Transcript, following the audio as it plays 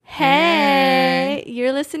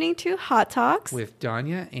listening to Hot Talks with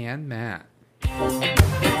Danya and Matt.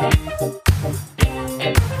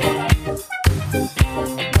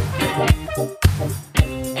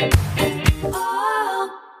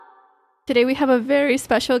 Today we have a very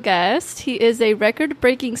special guest. He is a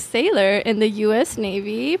record-breaking sailor in the U.S.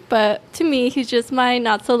 Navy, but to me, he's just my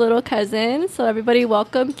not-so-little cousin. So everybody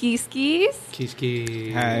welcome Geese Geese. Geese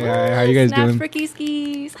Geese. Hi, how are you guys Snaps doing? for Geese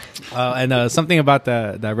Geese. And something about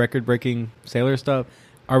that record-breaking sailor stuff.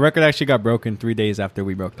 Our record actually got broken 3 days after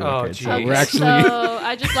we broke the record. geez. So Okay, we're actually so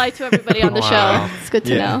I just lied to everybody on the Wow. show. It's good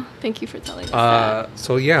to know. Thank you for telling us that.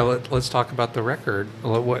 So yeah, let's talk about the record.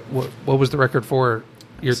 What was the record for?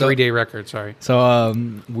 Your 3-day record, sorry. So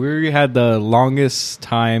we had the longest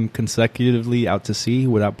time consecutively out to sea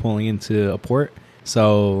without pulling into a port.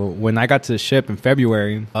 So when I got to the ship in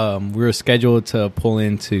February, we were scheduled to pull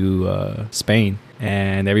into Spain,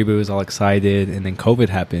 and everybody was all excited. And then COVID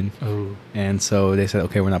happened, and so they said,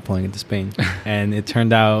 "Okay, we're not pulling into Spain." And it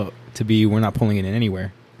turned out to be we're not pulling it in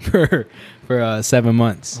anywhere for 7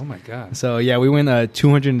 months. Oh my god! So yeah, we went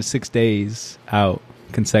 206 days out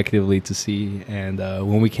consecutively to sea, and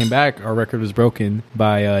when we came back, our record was broken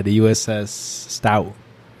by the USS Stout,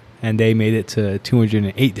 and they made it to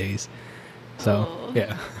 208 days. So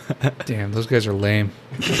yeah. Damn, those guys are lame.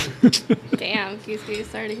 Damn, Geese Geese.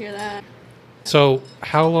 Sorry to hear that. So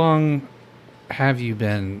how long have you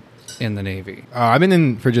been in the Navy? I've been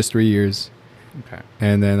in for just 3 years, Okay.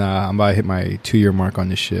 and then I'm about to hit my 2-year mark on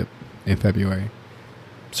the ship in February.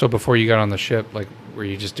 So before you got on the ship, like, were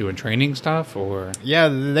you just doing training stuff, or? Yeah,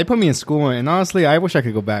 they put me in school, and honestly, I wish I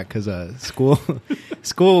could go back because school,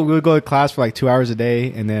 we would go to class for like 2 hours a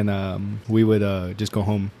day, and then we would just go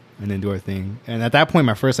home and then do our thing. And at that point,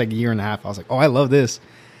 my first like year and a half, I was like, "Oh, I love this."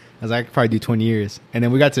 I was like, "I could probably do 20 years." And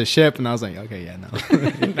then we got to the ship, and I was like, "Okay, yeah,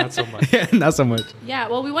 no, Not so much. yeah, not so much." Yeah,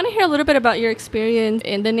 well, we want to hear a little bit about your experience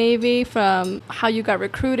in the Navy, from how you got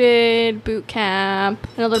recruited, boot camp,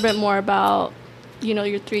 and a little bit more about,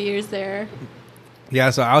 your 3 years there.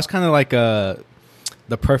 Yeah, so I was kind of like the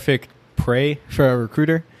perfect prey for a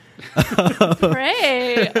recruiter.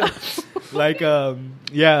 Pray. Like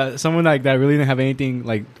someone like that really didn't have anything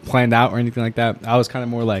like planned out or anything like that. I was kind of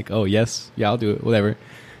more like, "Oh yes, yeah, I'll do it, whatever."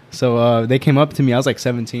 So they came up to me. I was like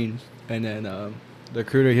 17, and then the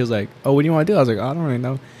recruiter, he was like, "Oh, what do you want to do?" I was like, "Oh, I don't really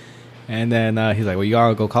know." And then he's like, "Well, you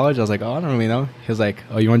gotta go to college?" I was like, "Oh, I don't really know." He was like,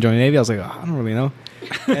 "Oh, you want to join the Navy?" I was like, "Oh, I don't really know."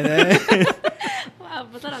 And then Wow,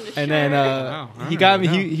 put that on the shirt. and then Wow, I he don't got me.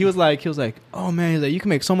 really know. He was like, "Oh man," he's like, "You can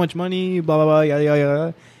make so much money, blah blah blah, yada yada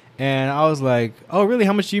yada." And I was like, "Oh really?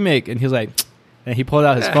 How much do you make?" And he was like, and he pulled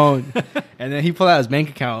out his phone, and then he pulled out his bank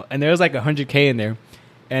account, and there was like $100K in there.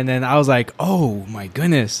 And then I was like, "Oh my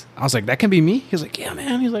goodness!" I was like, "That can be me." He was like, "Yeah,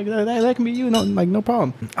 man." He's like, "That can be you." No, like no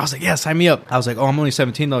problem. I was like, "Yeah, sign me up." I was like, "Oh, I'm only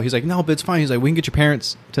 17 though." He's like, "No, but it's fine." He's like, "We can get your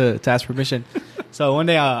parents to ask permission." So one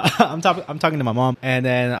day I'm talking to my mom, and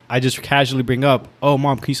then I just casually bring up, "Oh,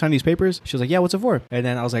 Mom, can you sign these papers?" She was like, "Yeah, what's it for?" And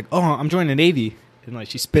then I was like, "Oh, I'm joining the Navy." And like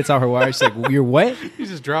she spits out her wire. She's like, "You're what?" You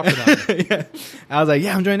just drop it on me. Yeah. I was like,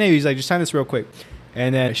 "Yeah, I'm joining the Navy." He's like, "Just sign this real quick."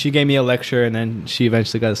 And then she gave me a lecture, and then she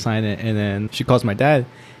eventually got to sign it. And then she calls my dad,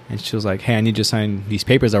 and she was like, "Hey, I need you to sign these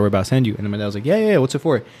papers that we're about to send you." And then my dad was like, Yeah, what's it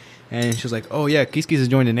for?" And she was like, "Oh yeah, Geese Geese is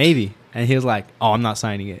joining the Navy." And he was like, "Oh, I'm not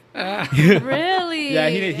signing it." Really? Yeah,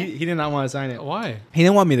 he did not want to sign it. Why? He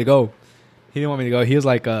didn't want me to go. He was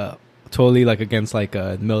like totally like against like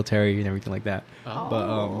military and everything like that. Oh.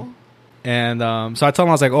 But so I told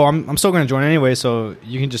him, I was like, "Oh, I'm still going to join anyway, so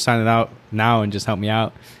you can just sign it out now and just help me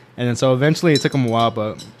out." And then so eventually it took him a while,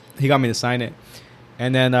 but he got me to sign it.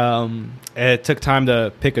 And then it took time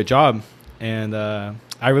to pick a job, and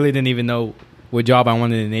I really didn't even know what job I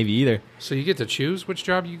wanted in the Navy either. So you get to choose which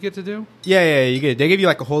job you get to do? Yeah, you get. They give you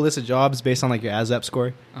like a whole list of jobs based on like your ASVAB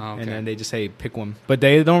score, Oh, okay. and then they just say pick one. But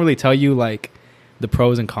they don't really tell you like the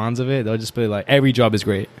pros and cons of it. They'll just be like, every job is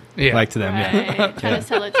great, Yeah. like to them. Yeah. Right. Trying to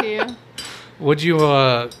sell it to you. When did you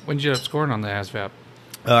end up scoring on the ASVAB?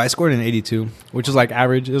 I scored an 82, which is like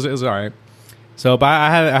average. It was all right. So, but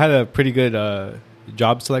I had a pretty good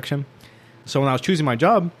job selection. So when I was choosing my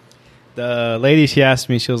job, the lady, she asked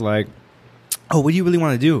me, she was like, "Oh, what do you really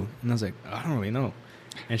want to do?" And I was like, "I don't really know."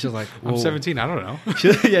 And she was like, I'm "Well," 17. I don't know. she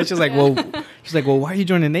was like, "Well," she's like, "Well, why are you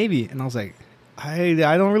joining the Navy?" And I was like, I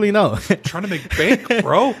don't really know. Trying to make bank,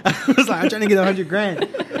 bro. I was like, I'm trying to get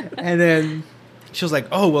 $100,000. And then she was like,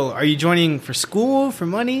 "Oh, well, are you joining for school, for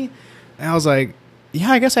money?" And I was like,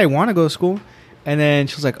 "Yeah, I guess I want to go to school." And then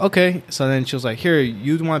she was like, "Okay." So then she was like, "Here,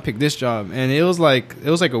 you want to pick this job." And it was like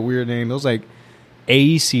a weird name. It was like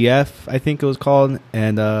AECF, I think it was called.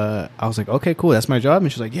 And I was like, okay, cool, that's my job.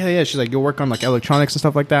 And she's like, yeah. She's like, you'll work on like electronics and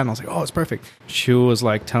stuff like that. And I was like, oh, it's perfect. She was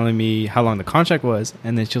like telling me how long the contract was,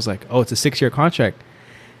 and then she was like, oh, it's a 6-year contract.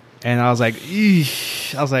 And I was like,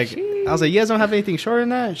 eesh. I was like, you guys don't have anything shorter than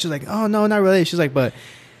that? She's like, oh no, not really. She's like, but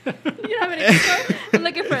You don't have anything short? I'm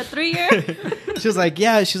looking for a 3-year. she was like,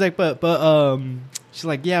 yeah. She's like, but she's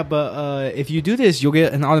like, yeah, but if you do this, you'll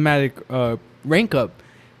get an automatic rank up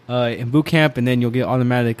in boot camp, and then you'll get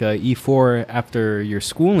automatic E4 after your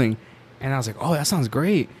schooling. And I was like, oh, that sounds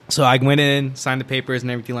great. So I went in, signed the papers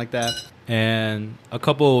and everything like that. And a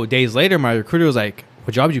couple days later, my recruiter was like,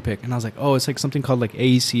 what job did you pick? And I was like, oh, it's like something called like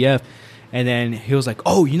AECF. And then he was like,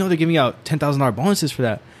 oh, they're giving out $10,000 bonuses for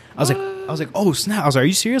that. I was like, oh snap! I was like, are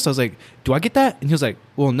you serious? I was like, do I get that? And he was like,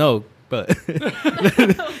 well, no, but he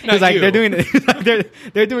was like, they're doing it.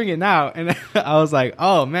 they're doing it now. And I was like,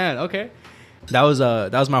 oh man, okay. That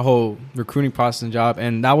was my whole recruiting process and job,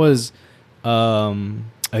 and that was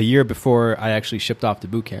a year before I actually shipped off to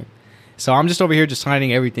boot camp. So I'm just over here just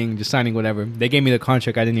signing everything, just signing whatever. They gave me the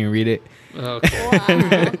contract. I didn't even read it. Okay. Wow.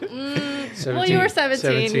 Well, you were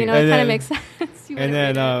 17. You know, it kind of makes sense. And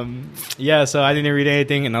then, so I didn't read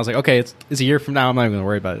anything, and I was like, okay, it's a year from now. I'm not even gonna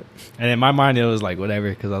worry about it. And in my mind, it was like whatever,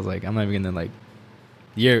 because I was like, I'm not even gonna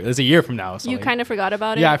it's a year from now. So you kind of forgot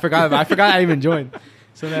about it. Yeah, I forgot I even joined.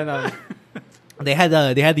 So then they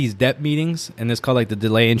had these DEP meetings, and it's called like the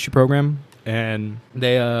Delay Entry Program, and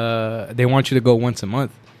they want you to go once a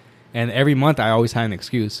month, and every month I always had an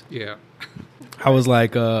excuse. Yeah. I was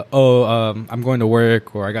like, I'm going to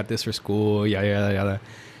work, or I got this for school, yada, yada, yada.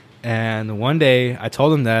 And one day I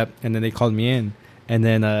told them that, and then they called me in, and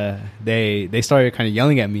then they started kind of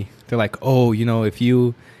yelling at me. They're like, oh, if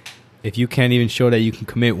you can't even show that you can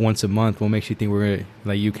commit once a month, what makes you think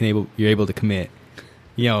you're able to commit,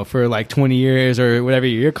 for like 20 years or whatever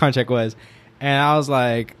your contract was? And I was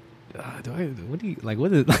like,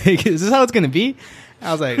 is this how it's gonna be?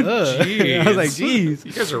 I was like, ugh. I was like, geez.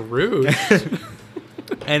 You guys are rude.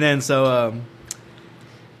 And then so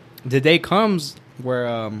the day comes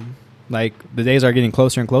where the days are getting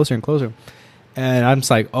closer and closer and closer, and I'm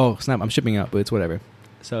just like, oh snap, I'm shipping out, but it's whatever.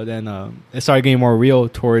 So then it started getting more real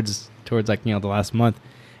towards like the last month,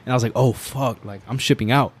 and I was like, oh fuck, like I'm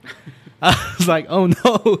shipping out. I was like, oh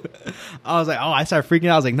no. I started freaking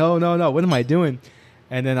out. I was like, no, what am I doing?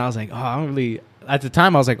 And then I was like, at the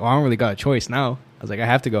time I was like, I don't really got a choice now. I was like, I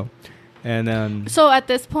have to go. And then so at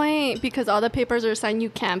this point, because all the papers are signed,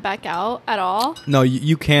 you can't back out at all? No,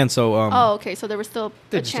 you can. So okay, so there was still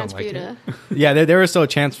a chance for you to yeah, there was still a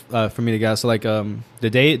chance for me to get out. So like the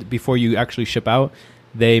day before you actually ship out,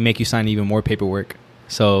 they make you sign even more paperwork,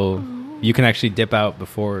 so you can actually dip out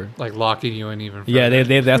before, like locking you in even further.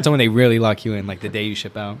 Yeah, that's when they really lock you in, like the day you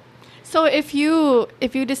ship out. So if you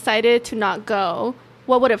decided to not go,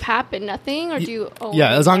 what would have happened? Nothing? Or do you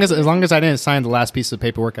yeah, as long as I didn't sign the last piece of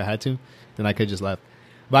paperwork I had to, then I could just left.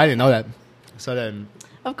 But I didn't know that. So then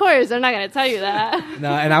of course they're not going to tell you that.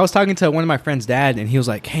 No, and I was talking to one of my friend's dad, and he was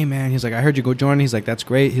like, hey man, he's like, I heard you go join. He's like, that's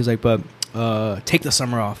great. He's like, but take the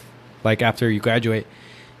summer off, like after you graduate.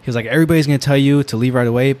 He was like, everybody's going to tell you to leave right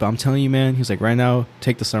away, but I'm telling you, man, he was like, right now,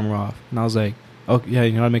 take the summer off. And I was like, oh yeah,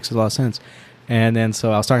 that makes a lot of sense. And then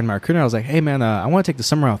so I was talking to my recruiter. I was like, hey man, I want to take the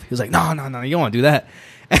summer off. He was like, no, you don't want to do that.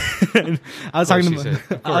 I was talking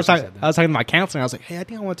to my counselor. I was like, hey, I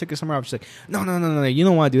think I want to take the summer off. She's like, no, you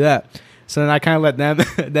don't want to do that. So then I kind of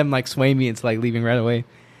let them like sway me into like leaving right away.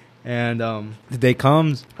 And the day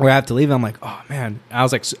comes where I have to leave. And I'm like, oh man. I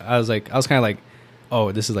was kind of like,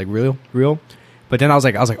 oh, this is like real. But then I was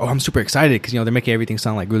like, oh, I'm super excited because they're making everything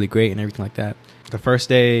sound like really great and everything like that. The first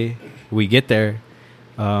day we get there,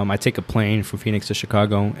 I take a plane from Phoenix to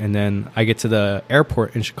Chicago, and then I get to the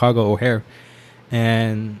airport in Chicago O'Hare,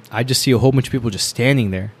 and I just see a whole bunch of people just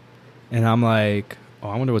standing there, and I'm like, oh,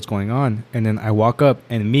 I wonder what's going on. And then I walk up,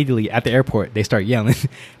 and immediately at the airport they start yelling.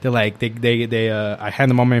 They're like, I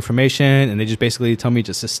hand them all my information, and they just basically tell me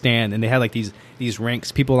just to stand. And they had like these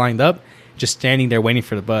ranks, people lined up, just standing there waiting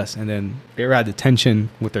for the bus. And then they were at detention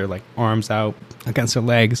with their like arms out against their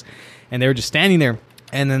legs, and they were just standing there.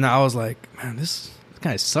 And then I was like, man, this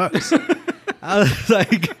kind of sucks. I was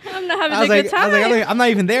like, I'm not having a good time. I was like, I'm not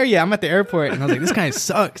even there yet. I'm at the airport, and I was like, this kind of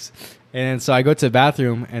sucks. And so I go to the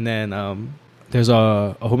bathroom, and then there's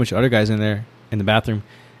a whole bunch of other guys in there in the bathroom,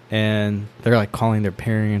 and they're like calling their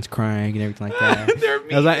parents, crying and everything like that. They're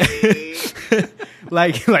mean. I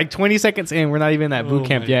was like 20 seconds in, we're not even at boot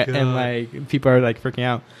camp yet, God. And like people are like freaking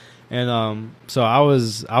out. And so I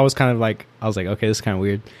was kind of like, I was like, okay, this is kind of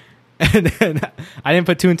weird. And then I didn't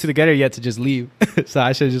put two and two together yet to just leave. So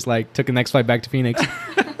I should have just like took the next flight back to Phoenix.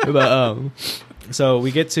 But So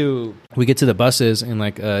we get to the buses, and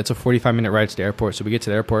like it's a 45-minute ride to the airport. So we get to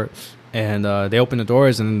the airport, and they open the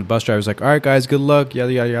doors, and then the bus driver's like, all right, guys, good luck,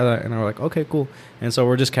 yada, yada, yada. And we're like, okay, cool. And so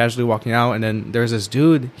we're just casually walking out, and then there's this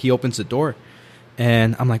dude. He opens the door,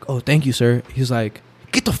 and I'm like, oh, thank you, sir. He's like,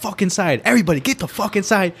 get the fuck inside. Everybody, get the fuck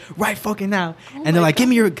inside right fucking now. And they're like, give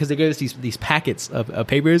me your, because they gave us these packets of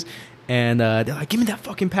papers. And they're like, give me that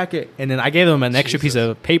fucking packet. And then I gave them an extra piece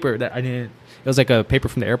of paper that I didn't. It was like a paper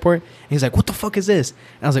from the airport. And he's like, what the fuck is this?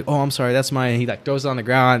 And I was like, oh, I'm sorry, that's mine. And he like throws it on the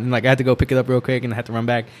ground. And like I had to go pick it up real quick, and I had to run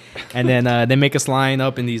back. And then they make us line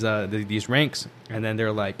up in these ranks. And then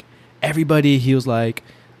they're like, everybody, he was like,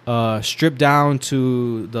 strip down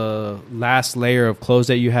to the last layer of clothes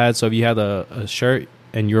that you had. So if you had a shirt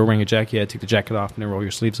and you were wearing a jacket, you had to take the jacket off and then roll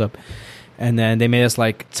your sleeves up. And then they made us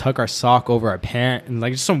like tuck our sock over our pant and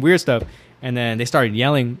like just some weird stuff. And then they started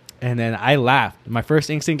yelling, and then I laughed. My first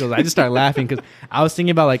instinct was I just started laughing because I was thinking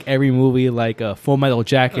about like every movie, like Full Metal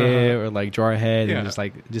Jacket or like Jarhead, and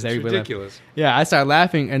just everybody. Ridiculous. Laughed. Yeah, I started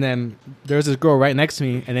laughing, and then there was this girl right next to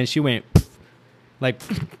me, and then she went like,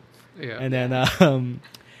 and then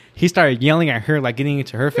he started yelling at her, like getting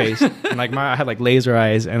into her face, and like I had like laser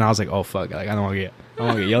eyes, and I was like, oh fuck, like I don't want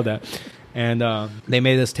to get yelled at. And they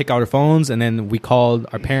made us take out our phones, and then we called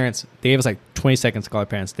our parents. They gave us like 20 seconds to call our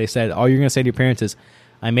parents. They said, all you're going to say to your parents is,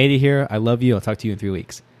 I made it here. I love you. I'll talk to you in 3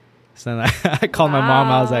 weeks. So then I called my mom.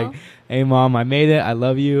 I was like, hey, Mom, I made it. I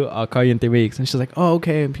love you. I'll call you in 3 weeks. And she's like, oh,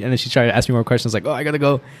 okay. And then she tried to ask me more questions, like, oh, I got to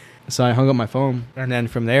go. So I hung up my phone. And then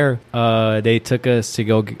from there, they took us to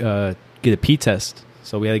go get a pee test.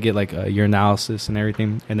 So we had to get like a urinalysis and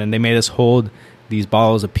everything. And then they made us hold these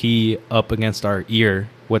bottles of pee up against our ear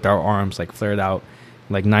with our arms like flared out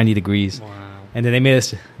like 90 degrees. Wow. And then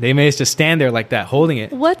they made us just stand there like that holding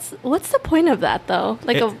it. What's the point of that though?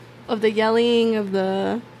 Like of the yelling, of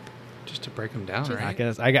the just to break them down, right? I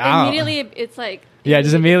guess immediately it's like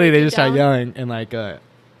just immediately they just start yelling. And like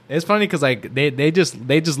it's funny because like they just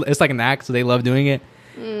it's like an act, so they love doing it.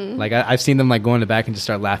 Like I've seen them like go in the back and just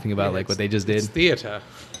start laughing about like what they just did. It's theater.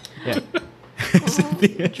 Yeah.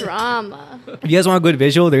 Drama. If you guys want a good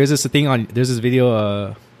visual, there's this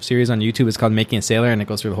video series on YouTube. It's called Making a Sailor, and it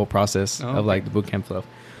goes through the whole process of like the boot camp stuff.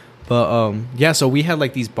 But yeah, so we had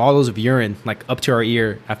like these bottles of urine like up to our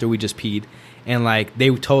ear after we just peed, and like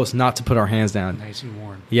they told us not to put our hands down. Nice and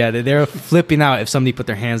warm. Yeah, they're flipping out if somebody put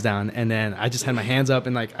their hands down. And then I just had my hands up,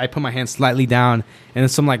 and like I put my hands slightly down, and then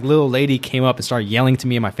some like little lady came up and started yelling to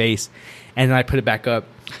me in my face, and then I put it back up.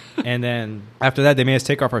 And then after that, they made us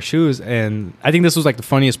take off our shoes, and I think this was like the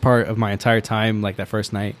funniest part of my entire time, like that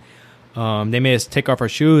first night. They made us take off our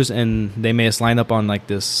shoes, and they made us line up on like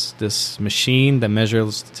this machine that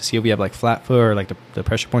measures to see if we have like flat foot or like the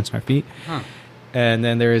pressure points in our feet. Huh. And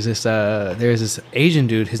then there's this Asian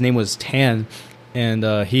dude. His name was Tan,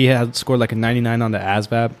 and he had scored like a 99 on the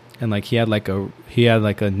ASVAB, and like he had like a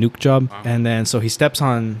nuke job. Wow. And then so he steps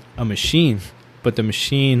on a machine. But the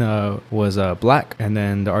machine was black. And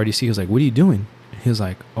then the RDC was like, what are you doing? He was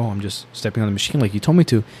like, oh, I'm just stepping on the machine like you told me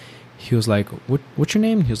to. He was like, what's your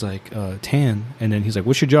name? He was like, Tan. And then he's like,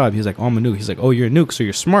 what's your job? He's like, oh, I'm a nuke. He's like, oh, you're a nuke, so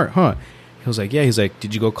you're smart, huh? He was like, yeah. He's like,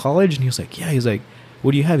 did you go to college? And he was like, yeah. He's like,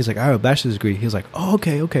 what do you have? He's like, I have a bachelor's degree. He was like, oh,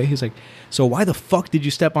 okay. He's like, so why the fuck did you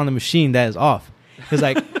step on the machine that is off? He was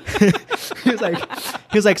like,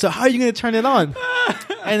 he was like, so how are you going to turn it on?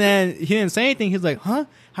 And then he didn't say anything. He was like, huh?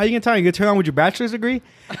 How are you going to tell me? You going to turn on with your bachelor's degree?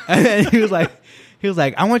 And then he was like,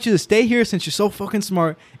 I want you to stay here since you're so fucking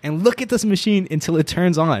smart and look at this machine until it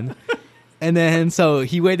turns on. And then so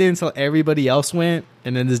he waited until everybody else went,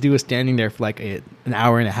 and then this dude was standing there for like an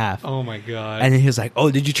hour and a half. Oh my god! And then he was like, "Oh,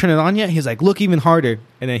 did you turn it on yet?" He's like, "Look even harder."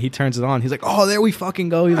 And then he turns it on. He's like, "Oh, there we fucking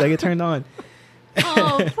go." He's like, "It turned on."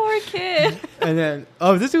 Oh, poor kid. And then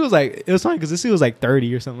this dude was like, it was funny because this dude was like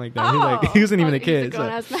 30 or something like that. He wasn't even a kid.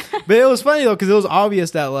 So. But it was funny though because it was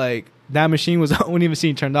obvious that like that machine wouldn't even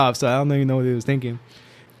see turned off. So I don't even know what he was thinking.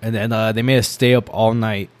 And then they made us stay up all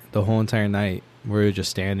night, the whole entire night. We were just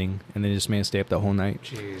standing, and they just made us stay up the whole night.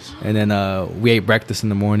 Jeez. And then we ate breakfast in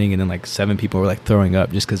the morning, and then like 7 people were like throwing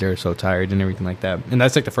up just because they were so tired and everything like that. And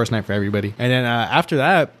that's like the first night for everybody. And then after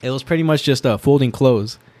that, it was pretty much just folding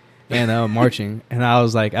clothes and marching. And I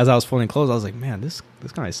was like, as I was folding clothes, I was like, man, this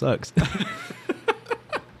kind of sucks.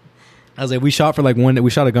 I was like, we shot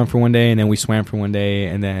a gun for one day, and then we swam for one day,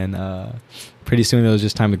 and then pretty soon it was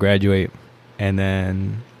just time to graduate. And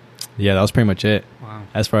then yeah, that was pretty much it. Wow.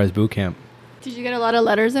 As far as boot camp. Did you get a lot of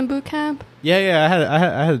letters in boot camp? Yeah.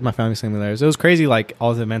 I had my family sending me letters. It was crazy, like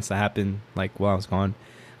all the events that happened, like while I was gone.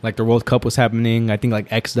 Like the World Cup was happening. I think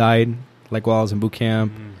like X died, like while I was in boot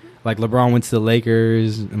camp. like LeBron went to the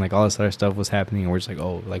Lakers and like all this other stuff was happening, and we're just like,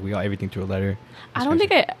 oh, like we got everything through a letter. I don't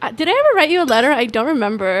think I did. I ever write you a letter? I don't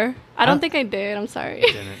remember. I don't think I did. I'm sorry.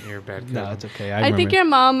 Didn't. You're a bad cousin. No, it's okay. I think your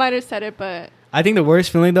mom might have said it, but I think the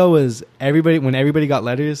worst feeling though was when everybody got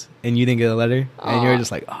letters and you didn't get a letter, and you were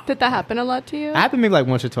just like, oh. Did that happen a lot to you? It happened maybe like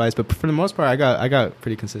once or twice, but for the most part, I got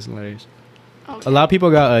pretty consistent letters. Okay. A lot of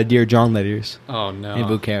people got Dear John letters Oh no. in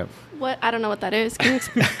boot camp. What? I don't know what that is. Can you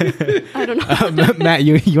explain? I don't know. Matt,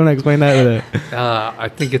 you want to explain that? I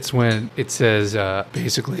think it's when it says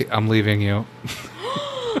basically I'm leaving you.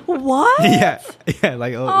 What? yeah,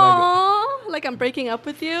 like Aww, like I'm breaking up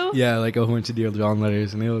with you. yeah, like a whole bunch of Dear John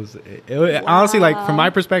letters, and it was honestly like from my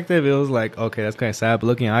perspective, it was like okay, that's kind of sad, but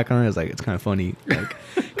looking at Icon, it's like it's kind of funny, like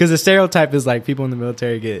because the stereotype is like people in the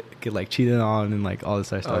military get like cheated on and like all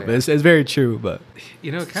this other stuff. yeah. But it's very true, but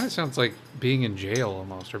You know, it kind of sounds like being in jail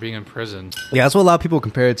almost, or being in prison. yeah, that's what a lot of people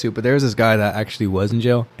compare it to. But there was this guy that actually was in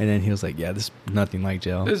jail, and then he was like, yeah, this is nothing like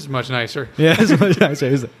jail. This is much nicer. Yeah, it's much nicer.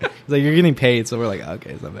 He's like, you're getting paid, so we're like,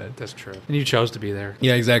 okay, it's not bad. That's true. And you chose to be there.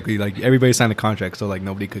 Yeah, exactly. Like everybody signed a contract, so like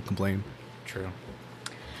nobody could complain. True.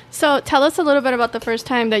 So tell us a little bit about the first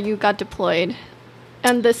time that you got deployed,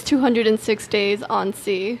 and this 206 days on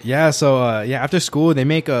sea. Yeah, so after school they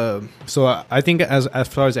make a. So I think as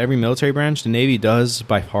far as every military branch, the Navy does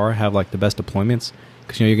by far have like the best deployments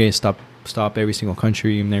because you're getting stop every single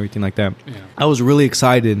country and everything like that. Yeah. I was really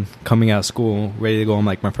excited coming out of school, ready to go on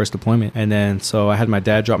like my first deployment, and then so I had my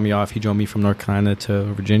dad drop me off. He drove me from North Carolina to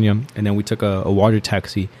Virginia, and then we took a water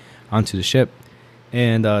taxi onto the ship.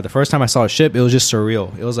 And the first time I saw a ship, it was just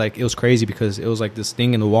surreal. It was crazy because it was like this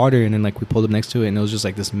thing in the water, and then like we pulled up next to it, and it was just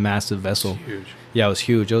like this massive vessel. It's huge. Yeah, it was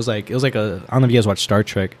huge. It was like a. I don't know if you guys watch Star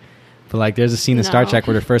Trek, but like there's a scene in Star No. Trek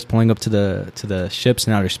where they're first pulling up to the ships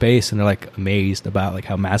in outer space, and they're like amazed about like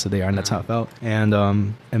how massive they are, and that's how it felt.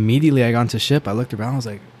 And immediately I got into the ship, I looked around, I was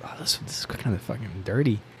like, oh, this is kind of fucking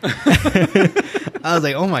dirty. I was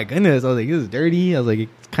like, oh my goodness. I was like, this is dirty. I was like,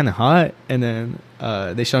 it's kind of hot. And then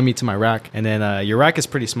they showed me to my rack, and then your rack is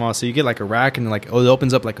pretty small, so you get like a rack, and like it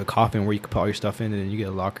opens up like a coffin where you can put all your stuff in, and then you get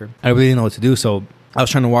a locker. I really didn't know what to do, so I was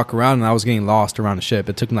trying to walk around, and I was getting lost around the ship.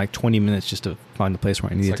 It took me like 20 minutes just to find the place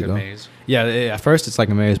where I needed It's like to a go. maze. Yeah, at first it's like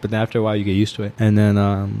a maze, but then after a while you get used to it. And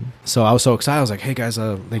then so I was so excited. I was like, hey guys,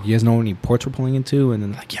 like you guys know any ports we're pulling into? And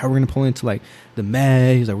then like, yeah, we're gonna pull into like the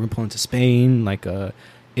Med. He's like, we're gonna pull into Spain, like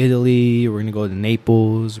Italy, we're gonna go to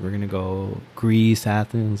Naples, we're gonna go Greece,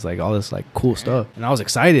 Athens, like all this like cool stuff. And I was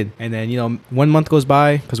excited. And then 1 month goes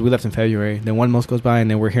by because we left in February. Then 1 month goes by, and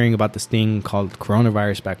then we're hearing about this thing called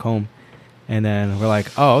coronavirus back home. And then we're like,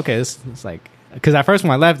 oh, okay, this is like, because at first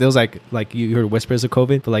when I left, it was like you heard whispers of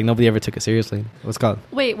COVID, but like nobody ever took it seriously. What's it called?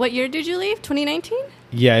 Wait, what year did you leave? 2019?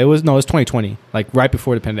 Yeah, it was 2020, like right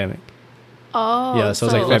before the pandemic. Oh, Yeah, so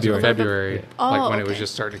it was like February. February, Oh, like when it was okay.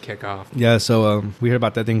 just starting to kick off. Yeah, so we heard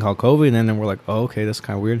about that thing called COVID, and then we're like, oh, okay, that's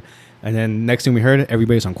kind of weird. And then next thing we heard,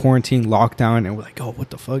 everybody's on quarantine, lockdown, and we're like, oh, what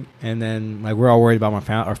the fuck? And then like we're all worried about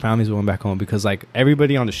our families going back home because like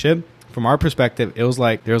everybody on the ship, from our perspective, it was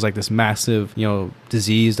like there was like this massive,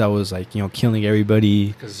 disease that was like, killing everybody.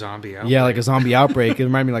 Like a zombie outbreak. Yeah, like a zombie outbreak. It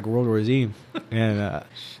reminded me like World War Z. And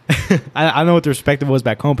I don't know what the perspective was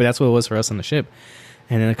back home, but that's what it was for us on the ship.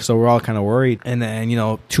 And then so we're all kind of worried. And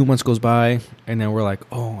then 2 months goes by, and then we're like,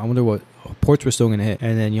 oh, I wonder what ports we're still gonna hit.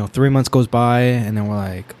 And then 3 months goes by, and then we're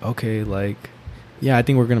like, okay, like, yeah, I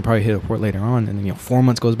think we're gonna probably hit a port later on. And then 4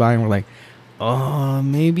 months goes by, and we're like, oh,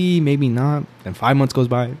 maybe not. And 5 months goes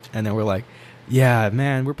by, and then we're like, yeah,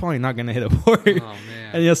 man, we're probably not gonna hit a port. Oh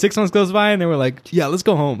man. And 6 months goes by, and then we're like, yeah, let's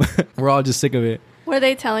go home. We're all just sick of it. Were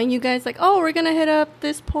they telling you guys like, oh, we're gonna hit up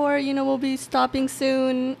this port, we'll be stopping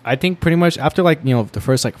soon? I think pretty much after like the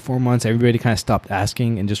first like 4 months, everybody kind of stopped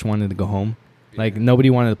asking and just wanted to go home. Like nobody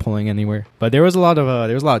wanted to pull in anywhere. But there was a lot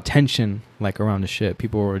of tension like around the ship.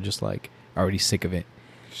 People were just like already sick of it.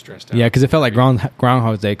 Stressed out. Yeah, because it felt like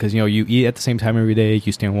Groundhog's Day. Because you eat at the same time every day,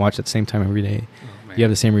 you stay and watch at the same time every day. Oh, man. You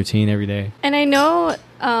have the same routine every day. And I know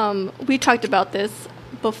we talked about this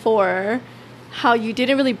before, how you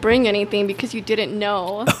didn't really bring anything because you didn't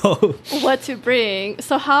know Oh, what to bring.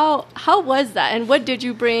 So how was that, and what did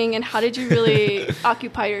you bring, and how did you really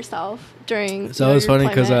occupy yourself during? so it was your funny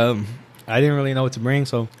because deployment? I didn't really know what to bring,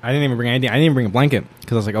 so I didn't even bring anything. I didn't even bring a blanket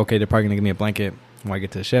because I was like, okay, they're probably gonna give me a blanket when I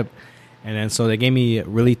get to the ship. And then so they gave me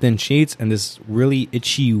really thin sheets and this really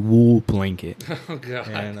itchy wool blanket. Oh god.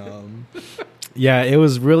 And yeah, it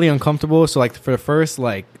was really uncomfortable. So like for the first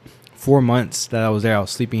like 4 months that I was there, I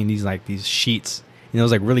was sleeping in these sheets. It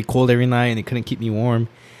was like really cold every night, and it couldn't keep me warm.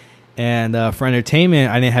 And for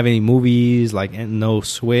entertainment, I didn't have any movies, like no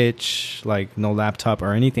Switch, like no laptop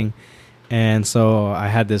or anything. And so I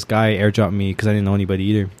had this guy airdrop me because I didn't know anybody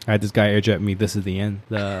either. I had this guy airdrop me This Is the End,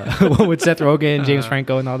 the one with Seth Rogen, James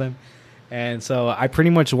Franco, and all them. And so I pretty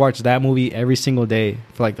much watched that movie every single day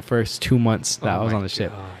for like the first 2 months that I was on the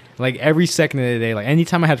ship. Like every second of the day, like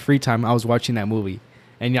anytime I had free time, I was watching that movie.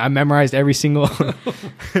 And I memorized every single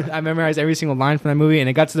line from that movie. And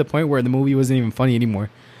it got to the point where the movie wasn't even funny anymore.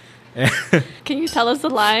 Can you tell us the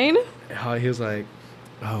line? He was like,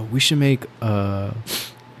 "Oh, we should make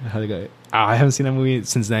how'd it go? I haven't seen that movie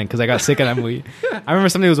since then because I got sick of that movie. I remember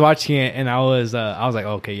somebody was watching it and I was like,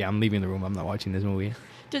 okay, yeah, I'm leaving the room. I'm not watching this movie.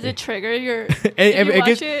 Does it trigger your?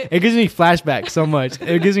 It gives me flashbacks so much.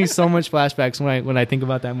 It gives me so much flashbacks when I think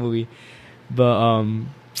about that movie. But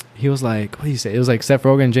he was like, what do you say? It was like Seth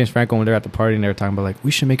Rogen and James Franco when they're at the party and they were talking about like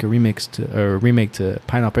we should make a remake to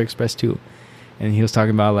Pineapple Express 2. And he was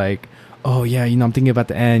talking about like, oh yeah, I'm thinking about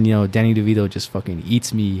the end. Danny DeVito just fucking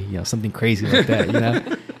eats me. Something crazy like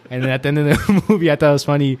that. And then at the end of the movie, I thought it was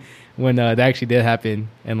funny when that actually did happen,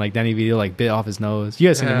 and like Danny DeVito like bit off his nose. You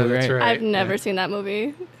guys seen the movie, right? I've never seen that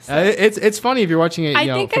movie. So. It's funny if you're watching it. I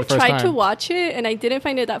think for I've the first tried time. to watch it, and I didn't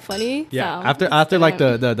find it that funny. Yeah, so after like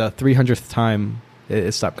the 300th time,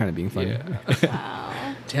 it stopped kind of being funny. Yeah.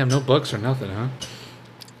 Wow. Damn, no books or nothing, huh?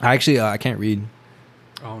 I actually I can't read.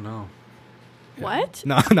 Oh no. What?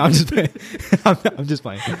 No, I'm just playing. I'm just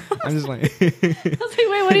playing. I was like, wait,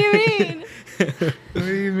 what do you mean? What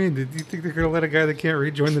do you mean? Did you think they're gonna let a guy that can't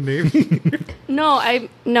read join the Navy? No, I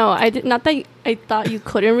did not that I thought you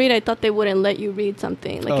couldn't read. I thought they wouldn't let you read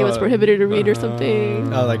something. Like it was prohibited to read or something.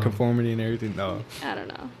 like conformity and everything. No. I don't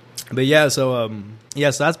know. But yeah, so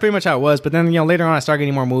so that's pretty much how it was. But then later on, I started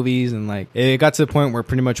getting more movies, and like it got to the point where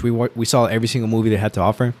pretty much we saw every single movie they had to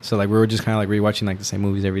offer. So like we were just kind of like rewatching like the same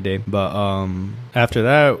movies every day. But after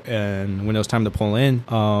that, and when it was time to pull in,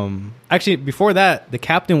 actually before that,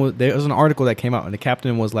 there was an article that came out, and the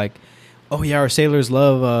captain was like, "Oh yeah, our sailors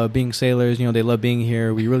love being sailors. They love being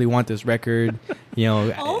here. We really want this record.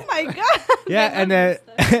 Oh my god. Yeah,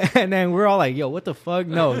 and then we're all like, "Yo, what the fuck?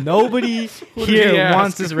 No, nobody here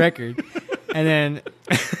wants this record." And then,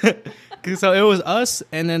 so it was us,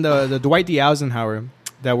 and then the Dwight D. Eisenhower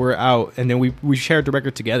that were out, and then we shared the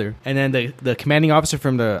record together. And then the commanding officer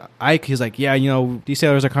from the Ike, he's like, "Yeah, these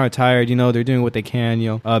sailors are kind of tired. They're doing what they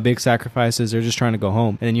can. Big sacrifices. They're just trying to go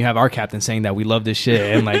home." And then you have our captain saying that we love this shit,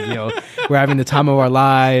 and like, we're having the time of our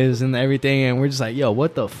lives and everything, and we're just like, "Yo,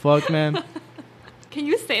 what the fuck, man." Can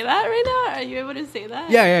you say that right now? Are you able to say that?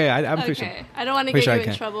 Yeah. I'm pretty sure. I don't want to get you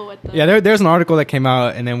in trouble with the... Yeah, there's an article that came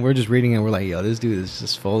out, and then we're just reading it, and we're like, yo, this dude is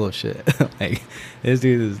just full of shit. Like, this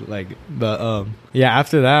dude is like... But, yeah,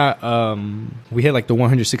 after that, we hit, like, the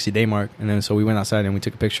 160-day mark, and then so we went outside, and we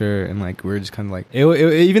took a picture, and, like, we were just kind of like...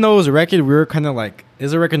 even though it was a record, we were kind of like...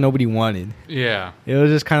 It's a record nobody wanted. Yeah. It was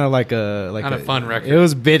just kind of like a... Not a fun record. It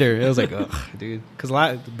was bitter. It was like, ugh, dude.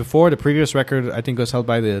 Because before, the previous record, I think, was held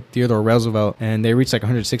by the Theodore Roosevelt, and they reached, like,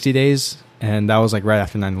 160 days, and that was, like, right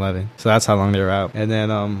after 9/11. So that's how long they were out. And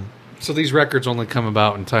then... So these records only come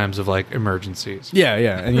about in times of, like, emergencies. Yeah.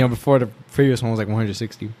 And, before the previous one was, like,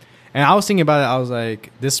 160. And I was thinking about it. I was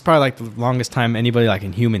like, this is probably like the longest time anybody like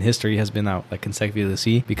in human history has been out like consecutively to the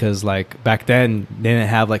sea, because like back then they didn't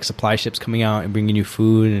have like supply ships coming out and bringing you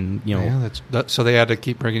food, and Yeah, so they had to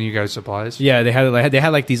keep bringing you guys supplies. Yeah, they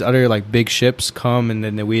had like these other like big ships come, and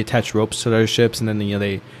then we attach ropes to those ships, and then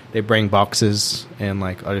they bring boxes and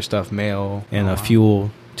like other stuff, mail and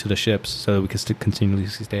fuel to the ships, so that we could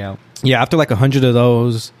continuously stay out. Yeah, after like 100 of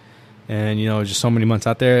those, and just so many months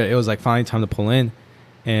out there, it was like finally time to pull in.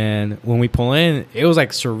 And when we pull in, it was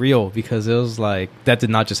like surreal, because it was like that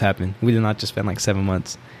did not just happen. We did not just spend like 7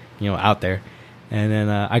 months, out there. And then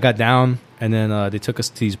I got down, and then they took us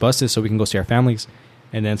to these buses so we can go see our families.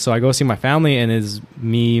 And then so I go see my family, and it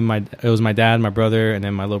was my dad, my brother, and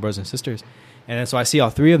then my little brothers and sisters. And then so I see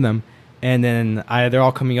all three of them, and then they're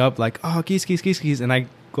all coming up like, "Oh, geese," and I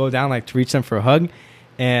go down like to reach them for a hug,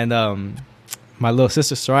 and my little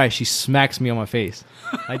sister Sarai, she smacks me on my face,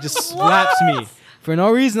 like just slaps me. For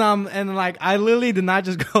no reason, I literally did not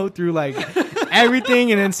just go through like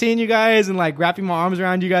everything, and then seeing you guys and like wrapping my arms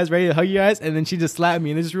around you guys, ready to hug you guys, and then she just slapped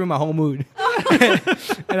me, and it just ruined my whole mood.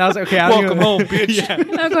 And I was like, okay, welcome home, bitch. Yeah.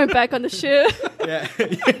 I'm going back on the ship.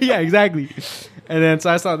 Yeah, exactly. And then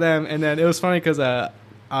so I saw them, and then it was funny because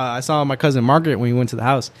I saw my cousin Margaret when we went to the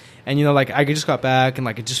house, and like I just got back, and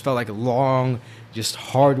like it just felt like a long, just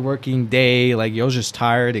hard-working day. Like I was just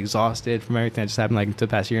tired, exhausted from everything that just happened like the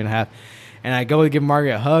past year and a half. And I go to give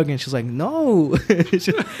Margaret a hug, and she's like, "No."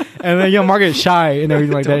 And then Margaret's shy and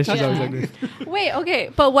everything like that. She's always like this. Wait, okay,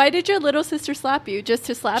 but why did your little sister slap you? Just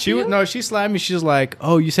to slap you? No, she slapped me. She was like,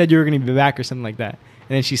 "Oh, you said you were going to be back," or something like that.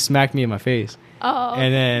 And then she smacked me in my face. Oh.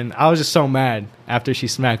 And then I was just so mad after she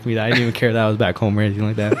smacked me that I didn't even care that I was back home or anything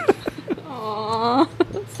like that. Aw.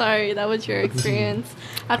 Sorry, that was your experience.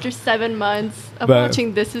 After 7 months of But-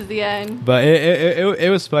 watching This Is the End. But it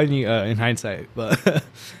was funny in hindsight. But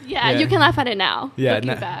Yeah, Yeah. you can laugh at it now. yeah,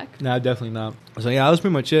 looking back. no, definitely not. So yeah, that was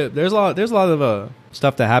pretty much it. There's a lot of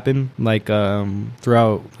stuff that happened like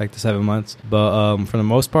throughout like the 7 months. But for the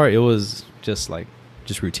most part, it was just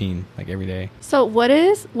routine, like every day. So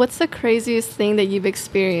what's the craziest thing that you've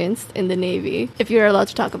experienced in the Navy, if you're allowed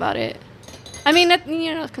to talk about it? I mean,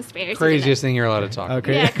 conspiracy. Craziest thing you're allowed to talk about.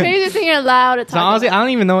 Okay. Yeah, craziest thing you're allowed to talk So honestly, about. I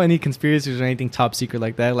don't even know any conspiracies or anything top secret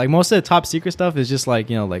like that. Like most of the top secret stuff is just like,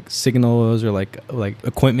 like signals or like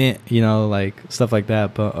equipment, like stuff like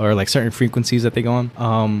that, but or like certain frequencies that they go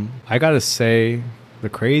on. I gotta say, the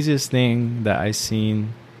craziest thing that I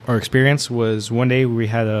seen or experienced was one day we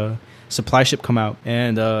had a supply ship come out,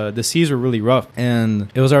 and the seas were really rough,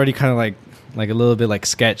 and it was already kind of like a little bit like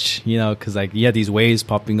sketch, because like you had these waves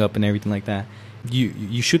popping up and everything like that.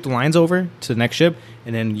 You shoot the lines over to the next ship,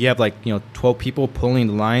 and then you have 12 people pulling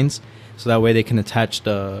the lines, so that way they can attach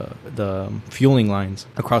the fueling lines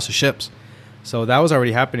across the ships. So that was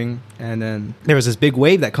already happening, and then there was this big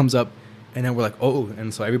wave that comes up, and then we're like, oh,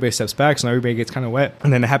 and so everybody steps back, so everybody gets kind of wet,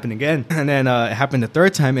 and then it happened again, and then it happened the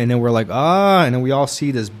third time, and then we're like, and then we all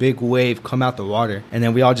see this big wave come out the water, and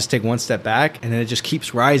then we all just take one step back, and then it just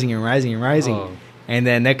keeps rising and rising and rising. Oh. And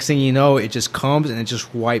then next thing you know, it just comes and it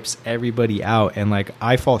just wipes everybody out. And like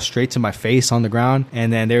I fall straight to my face on the ground.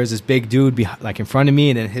 And then there's this big dude in front of me,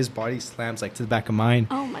 and then his body slams like to the back of mine.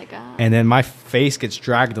 Oh my god. And then my face gets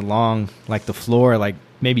dragged along like the floor, like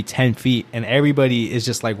maybe 10 feet. And everybody is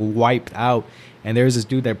just like wiped out. And there's this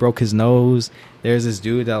dude that broke his nose. There's this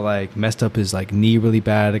dude that like messed up his like knee really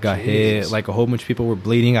bad. It got hit. Like a whole bunch of people were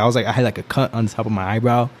bleeding. I had like a cut on the top of my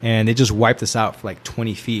eyebrow, and they just wiped us out for like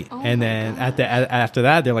 20 feet. Oh And my then God. after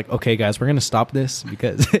that, they're like, okay, guys, we're gonna stop this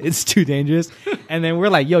because it's too dangerous. And then we're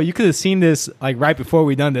like, yo, you could have seen this like right before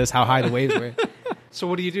we done this, how high the waves were. So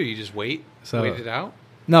what do? You just wait? So- Wait it out?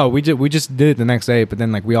 No, we just did it the next day, but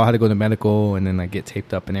then like we all had to go to medical and then like get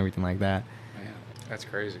taped up and everything like that. Man, that's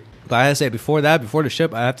crazy. But I had to say before the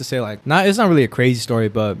ship, I have to say like it's not really a crazy story,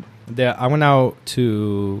 but I went out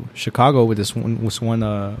to Chicago with one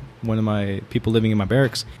of my people living in my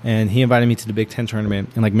barracks, and he invited me to the Big Ten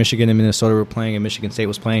tournament, and like Michigan and Minnesota were playing, and Michigan State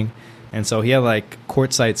was playing, and so he had like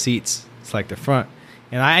courtside seats. It's like the front.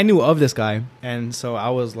 And I knew of this guy, and so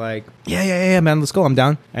I was like, yeah, man, let's go, I'm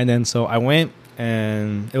down. And then so I went,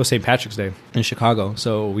 and it was St. Patrick's Day in Chicago.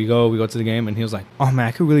 So we go to the game, and he was like, oh man,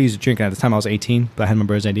 I could really use a drink. And at the time I was 18, but I had my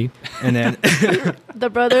bird's ID. And then The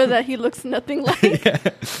brother that he looks nothing like. yeah.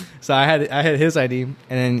 So I had his ID, and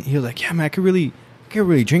then he was like, yeah man, I could really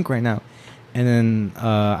drink right now. And then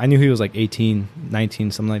I knew he was like 18,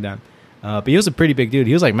 19, something like that. But he was a pretty big dude.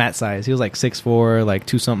 He was like Matt size. He was like 6'4", like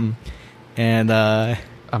 2 something. And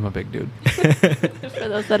I'm a big dude. For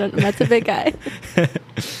those that don't know, that's a big guy.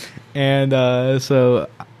 and so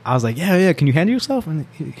I was like, yeah, can you handle yourself? And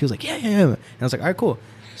he was like, yeah. And I was like, all right, cool.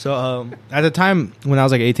 So at the time when I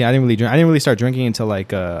was like 18, I didn't really drink. I didn't really start drinking until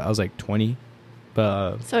like I was like 20.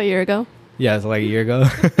 But So a year ago. yeah, it's like a year ago.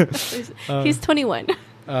 He's 21.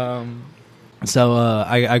 So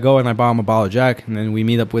I go and I buy him a bottle of Jack, and then we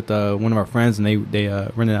meet up with one of our friends, and they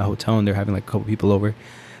rented a hotel, and they're having like a couple people over.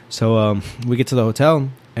 So we get to the hotel,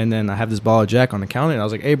 and then I have this bottle of Jack on the counter, and I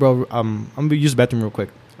was like, hey bro, I'm gonna use the bathroom real quick.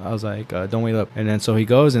 I was like, don't wait up. And then so he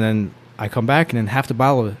goes, and then I come back, and then half the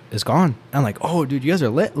bottle is gone. And I'm like, oh dude, you guys are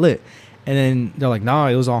lit. And then they're like, nah,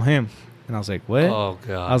 it was all him. And I was like, what? Oh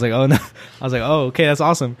god. I was like, oh no. I was like, oh okay, that's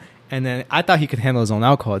awesome. And then I thought he could handle his own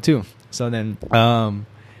alcohol too. So then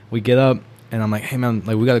we get up, and I'm like, hey man,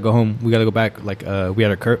 like we gotta go home. We gotta go back. Like we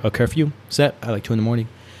had a curfew set at like 2 a.m.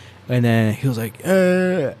 And then he was like,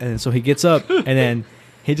 and so he gets up, and then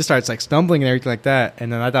he just starts like stumbling and everything like that.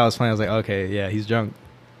 And then I thought it was funny. I was like, okay, yeah, he's drunk.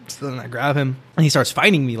 So then I grab him, and he starts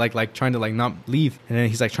fighting me, like trying to like not leave. And then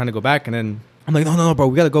he's like trying to go back, and then I'm like, no, bro,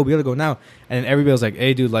 we gotta go now. And then everybody was like,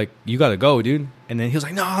 hey, dude, like you gotta go, dude. And then he was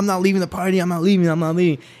like, no, I'm not leaving the party. I'm not leaving.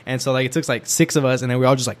 And so like it took like 6 of us, and then we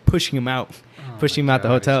all just like pushing him out the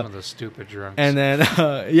hotel. Some of those stupid drunks. And then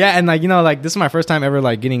yeah, and like like this is my first time ever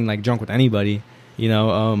like getting like drunk with anybody,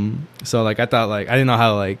 so like I thought like I didn't know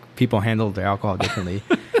how like people handled their alcohol differently.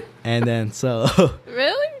 And then so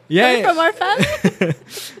Really? Yeah. Coming from our family?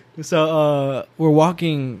 so we're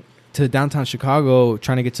walking to downtown Chicago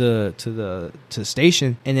trying to get to the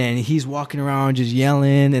station, and then he's walking around just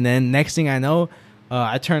yelling, and then next thing I know,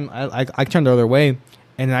 I turn the other way,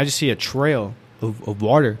 and then I just see a trail of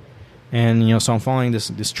water. And so I'm following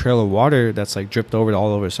this trail of water that's like dripped all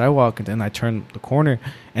over the sidewalk, and then I turn the corner,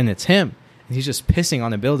 and it's him. and he's just pissing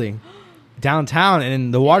on the building downtown,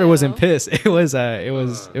 and the water wasn't piss. It was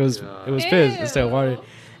piss instead of water.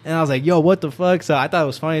 And I was like, yo, what the fuck? So I thought it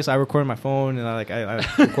was funny, so I recorded my phone, and I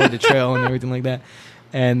recorded the trail and everything like that.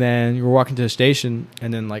 And then we were walking to the station,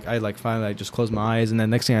 and then like I like finally like just closed my eyes, and then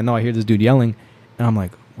next thing I know, I hear this dude yelling, and I'm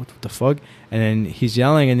like, what the fuck? And then he's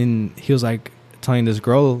yelling, and then he was like telling this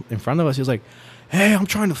girl in front of us, he was like, hey, I'm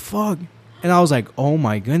trying to fuck. And I was like, oh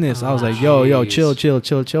my goodness. I was like, yo,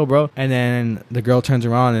 chill, bro. And then the girl turns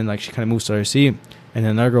around, and like she kind of moves to her seat. And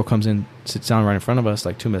then another girl comes in, sits down right in front of us,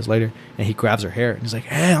 like 2 minutes later, and he grabs her hair. And he's like,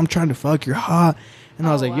 hey, I'm trying to fuck, you're hot. And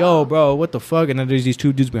I was like, yo, bro, what the fuck? And then there's these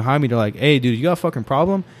 2 dudes behind me. They're like, hey, dude, you got a fucking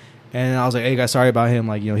problem? And I was like, hey, guys, sorry about him.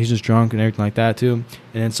 Like, you know, he's just drunk and everything like that, too.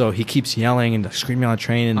 And then so he keeps yelling and screaming on the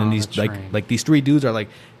train. And then these, like these 3 dudes are like,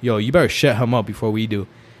 yo, you better shut him up before we do.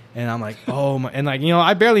 And I'm like, oh my, and like, you know,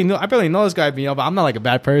 I barely know this guy, you know, but I'm not like a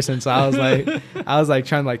bad person. So I was like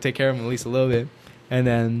trying to like take care of him at least a little bit. And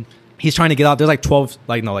then he's trying to get out. There's like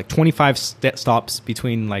 25 stops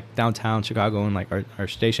between like downtown Chicago and like our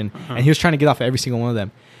station. And he was trying to get off at every single one of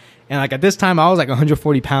them. And like at this time I was like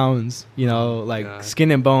 140 pounds, you know, like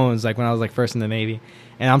skin and bones, like when I was like first in the Navy.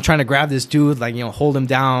 And I'm trying to grab this dude, like, you know, hold him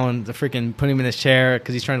down, the freaking put him in his chair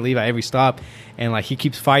because he's trying to leave at every stop. And like he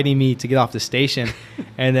keeps fighting me to get off the station.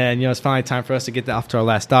 And then, you know, it's finally time for us to get off to our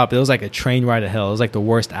last stop. It was like a train ride to hell. It was like the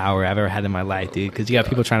worst hour I've ever had in my life, dude. Because you got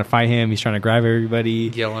people trying to fight him. He's trying to grab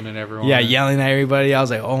everybody. Yelling at everyone. Yeah, yelling at everybody. I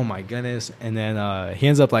was like, oh my goodness. And then he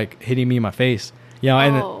ends up like hitting me in my face. You know,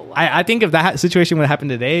 and wow. I think if that situation would have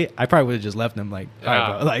happened today, I probably would have just left him. Like, all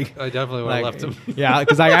right, bro. Like, I definitely would have left him. Yeah,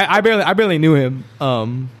 because I barely knew him.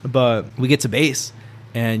 But we get to base,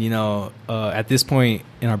 and you know, at this point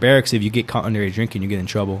in our barracks, if you get caught underage drinking, you get in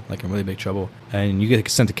trouble, like in really big trouble, and you get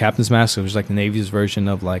sent to captain's mast, which is like the Navy's version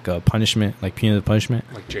of like a punishment, like punitive punishment,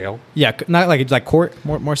 Like jail. Yeah, not like court,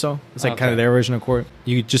 more so. It's like kind of their version of court.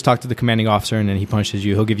 You just talk to the commanding officer, and then he punishes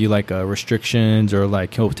you. He'll give you like restrictions, or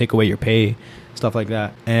like he'll take away your pay, stuff like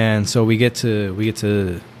that. And so we get to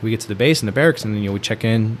the base in the barracks, and then, you know, we check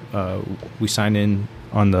in, we sign in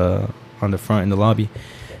on the front in the lobby,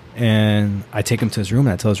 and I take him to his room,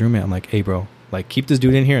 and I tell his roommate, I'm like, hey bro, like keep this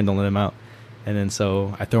dude in here and don't let him out. And then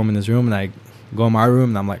so I throw him in his room, and I go in my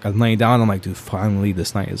room, and I'm laying down, I'm like, dude, finally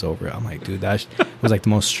this night is over. I'm like, dude, that was like the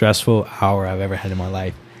most stressful hour I've ever had in my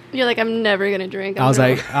life. You're like, I'm never gonna drink. I was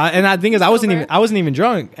like, and the thing is, I wasn't even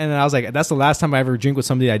drunk, and I was like, that's the last time I ever drink with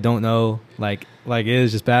somebody I don't know. Like it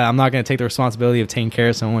is just bad. I'm not gonna take the responsibility of taking care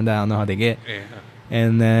of someone that I don't know how they get. Yeah.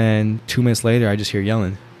 And then 2 minutes later, I just hear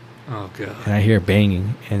yelling. Oh god. And I hear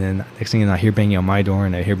banging, and then next thing you know, I hear banging on my door,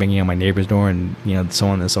 and I hear banging on my neighbor's door, and you know, so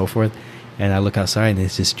on and so forth. And I look outside, and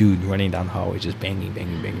it's this dude running down the hallway, just banging.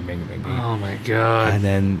 Oh my god. And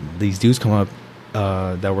then these dudes come up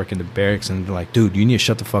that work in the barracks, and they're like, dude, you need to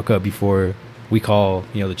shut the fuck up before we call,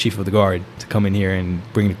 you know, the chief of the guard to come in here and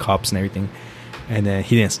bring the cops and everything. And then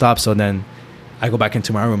he didn't stop, so then I go back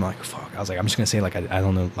into my room, I'm like, fuck. I was like, I'm just gonna say like I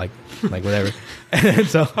don't know, like whatever. And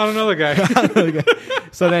so I don't know the guy.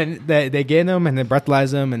 So then they get him, and they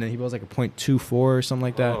breathalyze him, and then he was like a 0.24 or something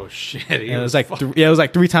like that. Oh shit. And it was like it was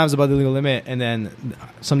like 3 times above the legal limit. And then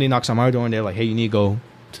somebody knocks on my door, and they're like, hey, you need to go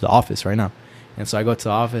to the office right now. And so I go to the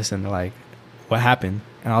office, and they're like, what happened?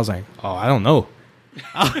 And I was like, oh, I don't know.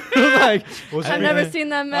 I was like, I've never seen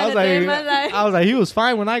that man a day in my life. I was like, he was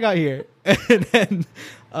fine when I got here. And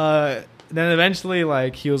then eventually,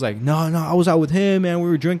 like, he was like, no, I was out with him, and we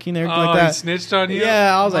were drinking and everything like that. He snitched on you?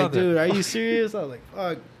 Yeah, I was like, dude, are you serious? I was like,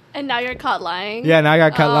 fuck. And now you're caught lying. Yeah, now I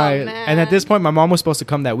got caught lying. Man. And at this point, my mom was supposed to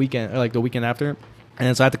come that weekend, or like the weekend after.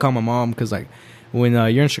 And so I had to call my mom, because like when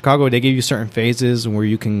you're in Chicago, they give you certain phases where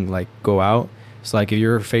you can like go out. So like if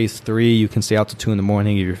you're phase 3, you can stay out till 2 in the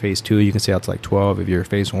morning. If you're phase 2, you can stay out till like 12. If you're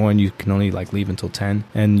phase 1, you can only like leave until 10,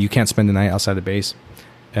 and you can't spend the night outside the base.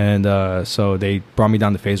 And so they brought me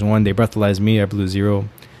down to phase 1. They breathalyzed me. I blew 0.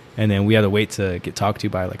 And then we had to wait to get talked to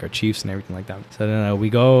by like our chiefs and everything like that. So then we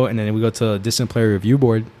go to a disciplinary review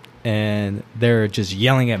board, and they're just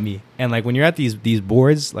yelling at me. And like when you're at these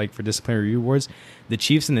boards, like for disciplinary review boards, the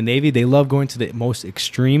chiefs in the Navy, they love going to the most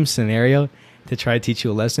extreme scenario to try to teach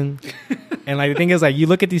you a lesson. And like the thing is, like, you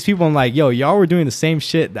look at these people and like, yo, y'all were doing the same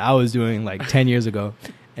shit that I was doing like 10 years ago.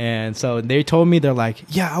 And so they told me, they're like,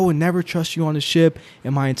 yeah, I would never trust you on the ship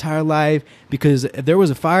in my entire life, because if there was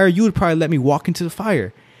a fire, you would probably let me walk into the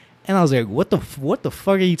fire. And I was like, what the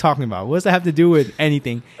fuck are you talking about? What does that have to do with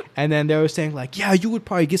anything? And then they were saying like, yeah, you would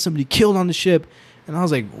probably get somebody killed on the ship. And I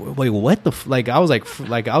was like, wait, what the like? I was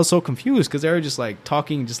like I was so confused, because they were just like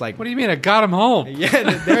talking, just like, what do you mean? I got him home.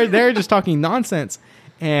 Yeah, they're just talking nonsense.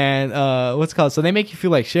 And what's it called? So they make you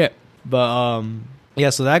feel like shit. But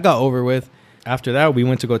yeah, so that got over with. after that, we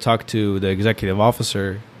went to go talk to the executive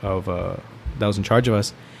officer of that was in charge of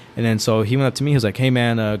us. And then so he went up to me. He was like, "Hey,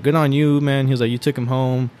 man, good on you, man." He was like, "You took him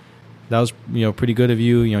home. That was, pretty good of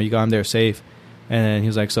you. You got him there safe." And then he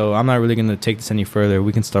was like, "So I'm not really going to take this any further.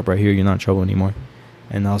 We can stop right here. You're not in trouble anymore."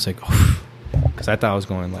 And I was like, oh, because I thought I was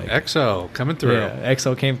going like... EXO coming through. Yeah,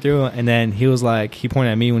 EXO came through. And then he was like, he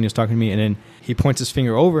pointed at me when he was talking to me. And then he points his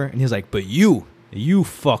finger over and he was like, "But you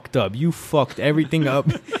fucked up. You fucked everything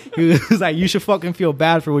up." He was like, "You should fucking feel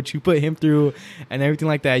bad for what you put him through and everything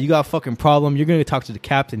like that. You got a fucking problem. You're going to talk to the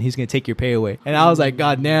captain. He's going to take your pay away." And I was like,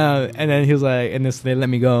 "God damn." And then he was like, and they let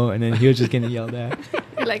me go. And then he was just getting yelled at.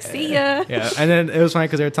 You're like, "See ya." Yeah. And then it was funny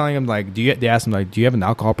because they were telling him like, they asked him like, "Do you have an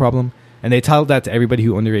alcohol problem?" And they told that to everybody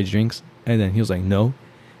who underage drinks. And then he was like, "No."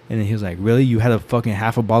 And then he was like, "Really? You had a fucking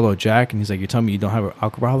half a bottle of Jack?" And he's like, "You're telling me you don't have an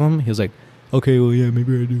alcohol problem?" He was like, "Okay, well, yeah,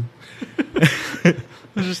 maybe I do."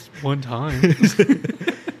 Just one time.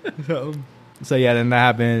 So yeah, then that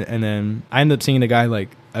happened, and then I ended up seeing the guy like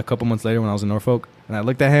a couple months later when I was in Norfolk, and I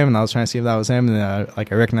looked at him and I was trying to see if that was him, and then I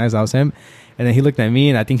recognized that was him, and then he looked at me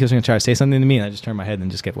and I think he was going to try to say something to me, and I just turned my head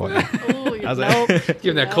and just kept walking. Ooh, I was nope. like,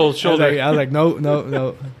 Give him that cold shoulder. I was like,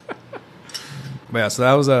 no. But yeah, so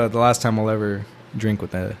that was the last time I'll ever drink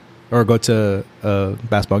with that or go to a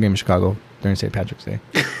basketball game in Chicago during St. Patrick's Day.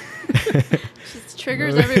 Just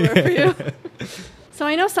triggers everywhere for you. So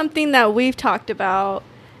I know something that we've talked about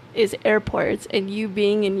is airports and you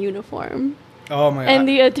being in uniform. Oh my god. And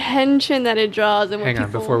the attention that it draws. And Hang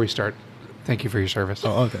on, before we start, thank you for your service.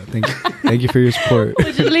 Oh, okay. Thank you. Thank you for your support.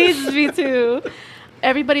 Which leads me to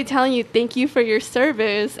everybody telling you thank you for your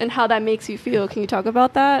service and how that makes you feel. Can you talk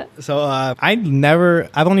about that? So I've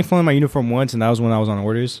only flown in my uniform once, and that was when I was on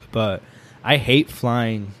orders. But I hate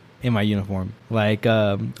flying in my uniform. Like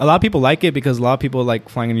a lot of people like it because a lot of people like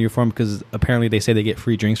flying in uniform because apparently they say they get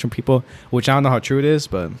free drinks from people, which I don't know how true it is,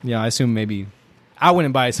 but yeah, I assume maybe I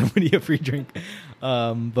wouldn't buy somebody a free drink.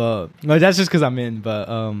 But that's just because I'm in. But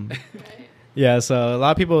yeah, so a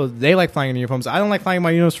lot of people, they like flying in uniforms. I don't like flying in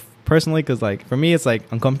my uniforms personally because like for me it's like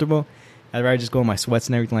uncomfortable. I'd rather just go in my sweats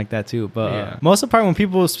and everything like that too. But most of the part when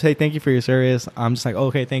people say thank you for your service, I'm just like, oh,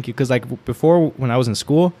 okay, thank you. Because like before when I was in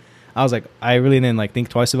school, I was like, I really didn't like think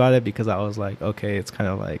twice about it because I was like, okay, it's kind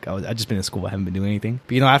of like I just been in school, I haven't been doing anything.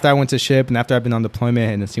 But after I went to ship and after I've been on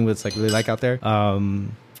deployment and seen what it's like really like out there,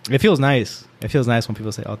 it feels nice. It feels nice when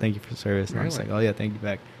people say, oh, thank you for the service. And I'm just like, oh yeah, thank you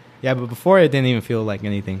back. Yeah, but before it didn't even feel like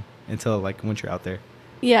anything until like once you're out there.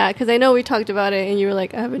 Yeah, because I know we talked about it and you were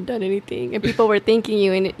like, I haven't done anything. And people were thanking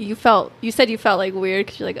you and you said you felt like weird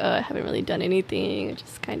because you're like, oh, I haven't really done anything. It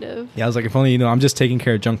just kind of. Yeah, I was like, if only, I'm just taking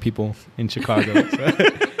care of junk people in Chicago.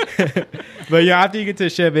 But yeah, after you get to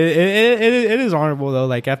ship, it is honorable though.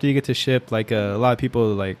 Like after you get to ship, like a lot of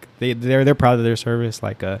people like they're proud of their service.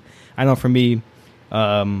 Like I know for me,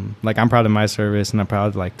 like I'm proud of my service and I'm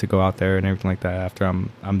proud like to go out there and everything like that after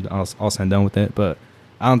I'm all said and done with it. But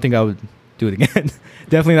I don't think I would do it again.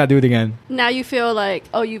 Definitely not do it again. Now you feel like,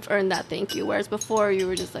 oh, you've earned that thank you, whereas before you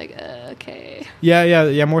were just like, okay.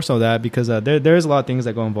 Yeah, more so that because there's a lot of things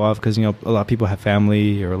that go involved because a lot of people have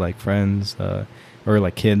family or like friends or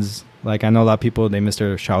like kids. Like I know a lot of people, they miss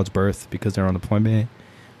their child's birth because they're on deployment.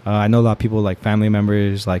 I know a lot of people like family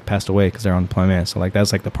members like passed away because they're on deployment. So like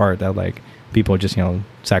that's like the part that like people just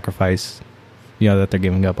sacrifice, that they're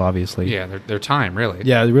giving up obviously. Yeah, their time really.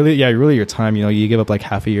 Yeah, really your time. You give up like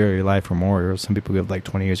half a year of your life or more. Or some people give like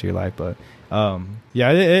 20 years of your life. But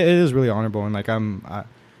yeah, it is really honorable. And like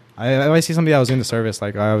I see somebody that was in the service,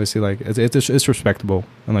 like I obviously like it's respectable.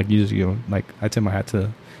 And like you just like I tip my hat to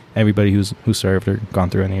everybody who served or gone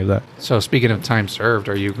through any of that. So speaking of time served,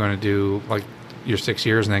 are you going to do like your 6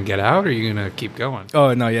 years and then get out, or are you going to keep going?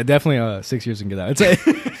 Oh no, yeah, definitely 6 years and get out.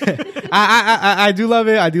 I do love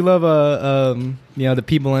it. I do love the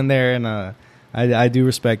people in there, and I do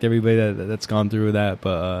respect everybody that's gone through that.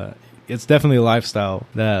 But it's definitely a lifestyle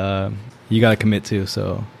that you got to commit to.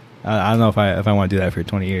 So I don't know if I want to do that for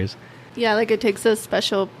 20 years. Yeah, like it takes a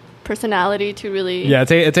special personality to really. Yeah,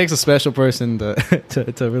 it takes a special person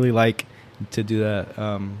to really like to do that.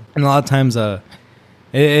 And a lot of times it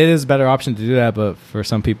is a better option to do that, but for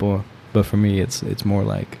some people, but for me, it's more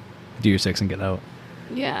like do your 6 and get out.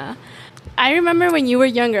 Yeah. I remember when you were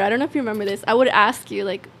younger, I don't know if you remember this, I would ask you,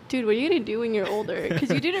 like, dude, what are you going to do when you're older? Because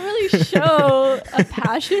you didn't really show a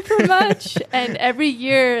passion for much. And every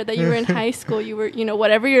year that you were in high school, you were,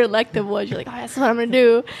 whatever your elective was, you're like, oh, that's what I'm going to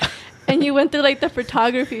do. And you went through, like, the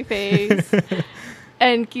photography phase.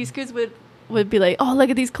 And Kiskus would be like, oh, look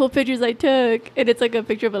at these cool pictures I took. And it's, like, a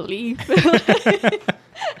picture of a leaf.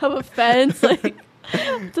 Of a fence. Like,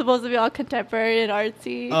 It's supposed to be all contemporary and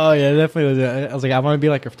artsy. Oh yeah, definitely was. I was like, I want to be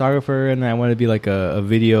like a photographer, and then I want to be like a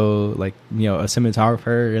video, like a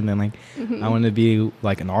cinematographer, and then like I want to be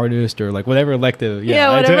like an artist or like whatever elective.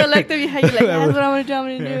 Yeah, whatever elective you had, you're like, that's what I want to do.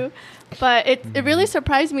 I'm gonna do. But it really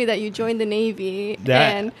surprised me that you joined the Navy,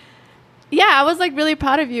 and yeah, I was like really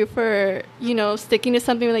proud of you for sticking to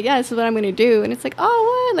something like, yeah, this is what I'm gonna do, and it's like,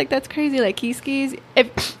 oh, what, like that's crazy, like Keyskis.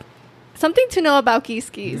 If something to know about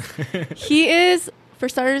Keyskis, he is, for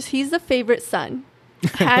starters, he's the favorite son,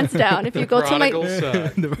 hands down. If you go to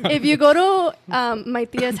my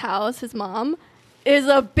tia's house, his mom is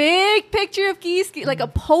a big picture of Keyskis, like a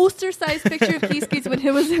poster-sized picture of Keyskis when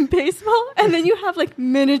he was in baseball, and then you have like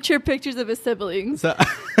miniature pictures of his siblings.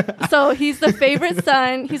 So he's the favorite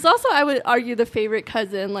son. He's also, I would argue, the favorite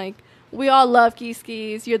cousin. Like, we all love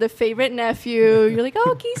Keyskis. You're the favorite nephew. You're like,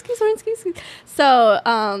 oh, Keyskis, where's Keyskis? So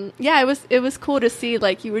yeah, it was cool to see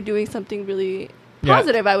like you were doing something really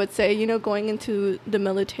positive. I would say, going into the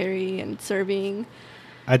military and serving.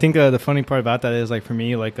 I think the funny part about that is like for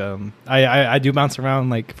me, like I do bounce around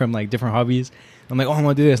like from like different hobbies. I'm like, oh, I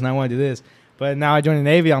want to do this and I want to do this, but now I joined the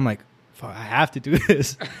Navy. I'm like, fuck, I have to do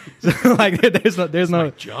this. So like there's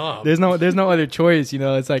no job. There's no other choice.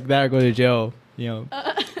 It's like that or go to jail.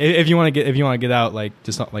 If you want to get out, like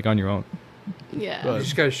just not, like on your own. Yeah, you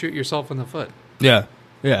just gotta shoot yourself in the foot. Yeah.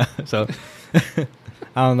 So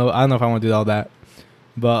I don't know if I want to do all that,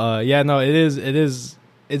 but yeah, no, it's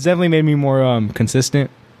definitely made me more consistent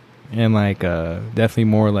and like definitely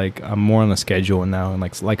more like I'm more on a schedule now and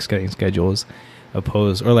like setting schedules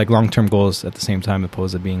opposed or like long-term goals at the same time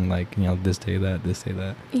opposed to being like this day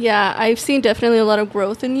that. Yeah, I've seen definitely a lot of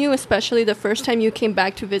growth in you, especially the first time you came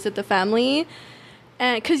back to visit the family,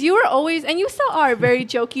 and because you were always, and you still are, very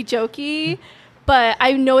jokey, but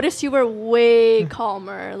I noticed you were way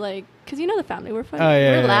calmer, like because the family, we're funny,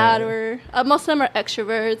 we're loud, we're most of them are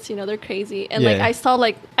extroverts, they're crazy, and like I saw,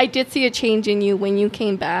 like I did see a change in you when you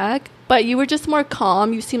came back, but you were just more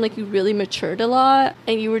calm. You seemed like you really matured a lot,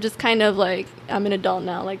 and you were just kind of like, I'm an adult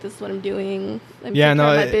now, like this is what I'm doing. I'm taking care of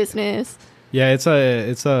my business. Yeah, it's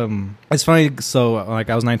funny. So like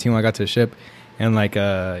I was 19 when I got to the ship, and like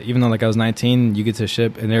even though like I was 19, you get to the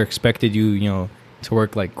ship and they're expected you to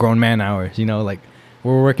work like grown man hours, like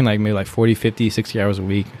we're working like maybe like 40, 50, 60 hours a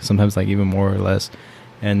week, sometimes like even more or less.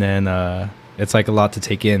 And then it's like a lot to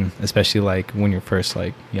take in, especially like when you're first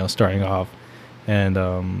like, starting off. And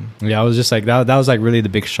I was just like, that was like really the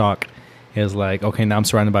big shock. It was like, okay, now I'm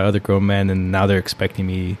surrounded by other grown men and now they're expecting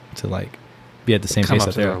me to like be at the same pace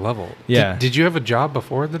that they're level. Yeah. Did you have a job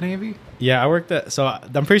before the Navy? Yeah, I worked at, so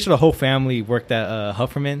I'm pretty sure the whole family worked at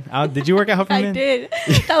Hufferman. Did you work at Hufferman? I did.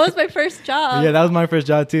 That was my first job. Yeah, that was my first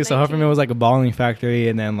job too. So Hufferman was like a bottling factory,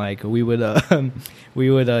 and then like we would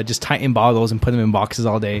just tighten bottles and put them in boxes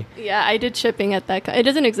all day. Yeah, I did shipping at that. It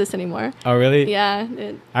doesn't exist anymore. Oh, really? Yeah.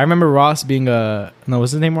 I remember Ross being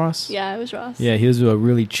was his name Ross? Yeah, it was Ross. Yeah, he was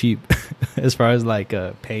really cheap as far as like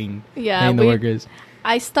paying the workers.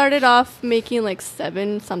 I started off making like $7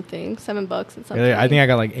 and something. Really? I think I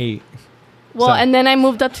got like 8. Well, and then I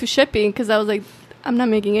moved up to shipping because I was like, I'm not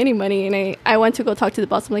making any money. And I went to go talk to the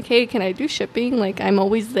boss. I'm like, hey, can I do shipping? Like, I'm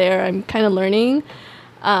always there. I'm kind of learning.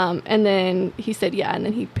 And then he said, yeah. And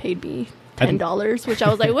then he paid me $10, which I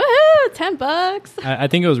was like, woohoo, $10. I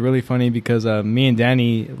think it was really funny because me and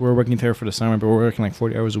Danny were working there for the summer, but we're working like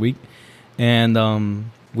 40 hours a week. And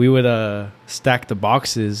we would stack the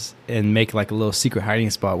boxes and make like a little secret hiding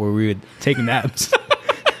spot where we would take naps.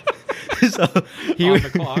 So on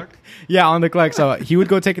the clock? Yeah, on the clock. So he would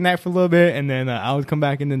go take a nap for a little bit, and then I would come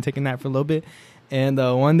back and then take a nap for a little bit. And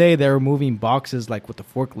one day they were moving boxes like with the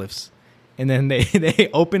forklifts. And then they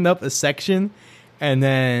opened up a section, and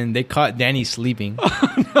then they caught Danny sleeping.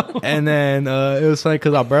 Oh, no. And then it was funny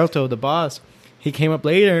because Alberto, the boss, he came up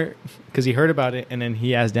later because he heard about it, and then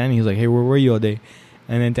he asked Danny, he was like, hey, where were you all day?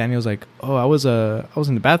 And then Danny was like, oh, I was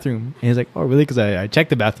in the bathroom. And he's like, oh, really? Because I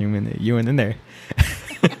checked the bathroom and you weren't in there.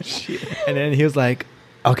 And then he was like,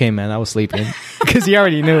 okay, man, I was sleeping. Because he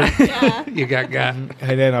already knew. Yeah. You got. And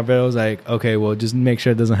then Alberto was like, okay, well, just make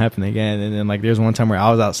sure it doesn't happen again. And then like there's one time where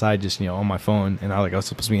I was outside just, on my phone, and I was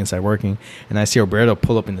supposed to be inside working. And I see Alberto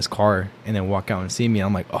pull up in this car and then walk out and see me. And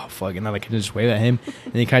I'm like, oh, fuck. And I like just wave at him.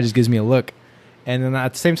 And he kind of just gives me a look. And then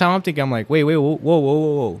at the same time, I'm thinking, I'm like, wait,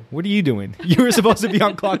 whoa. What are you doing? You were supposed to be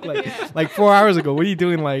on clock like 4 hours ago. What are you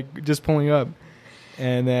doing, like, just pulling up?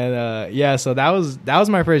 And then, so that was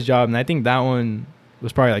my first job. And I think that one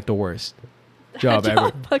was probably, like, the worst job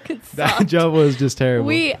ever. Fucking that job was just terrible.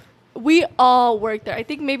 we all worked there. I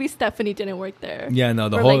think maybe Stephanie didn't work there. Yeah, no,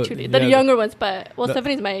 the Or, whole like, Trudy. The younger ones, but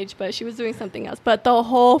Stephanie's my age, but she was doing something else. But the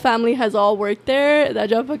whole family has all worked there. That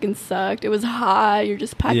job fucking sucked. It was hot. You're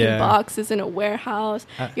just packing boxes in a warehouse.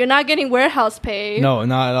 You're not getting warehouse pay. No,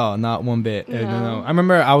 not at all. Not one bit. No. I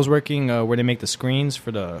remember I was working where they make the screens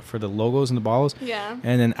for the logos and the balls. Yeah.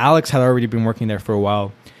 And then Alex had already been working there for a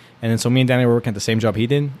while. And then so me and Danny were working at the same job he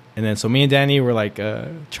did. And then so me and Danny were like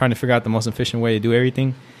trying to figure out the most efficient way to do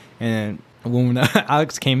everything. And when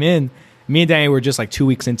Alex came in, me and Danny were just like 2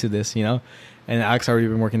 weeks into this, you know. And Alex had already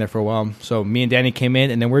been working there for a while. So me and Danny came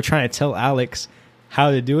in, and then we're trying to tell Alex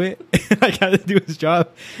how to do it, like how to do his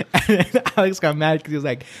job. And then Alex got mad because he was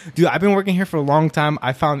like, dude, I've been working here for a long time.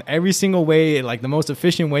 I found every single way, like the most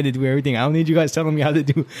efficient way to do everything. I don't need you guys telling me how to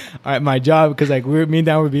do my job, because like me and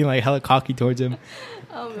Dan were being like hella cocky towards him.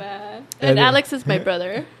 Oh man. And Alex is my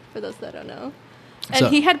brother, for those that don't know. And So-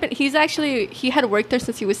 he had worked there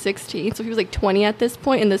since he was 16, so he was like 20 at this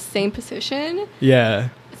point in the same position. Yeah.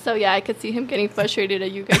 So yeah, I could see him getting frustrated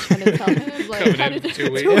at you guys trying to tell him like Coming how in to do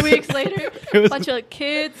 2 weeks. 2 weeks later, It was- bunch of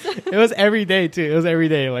kids. It was every day too. It was every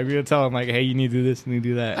day. Like we would tell him like, hey, you need to do this, you need to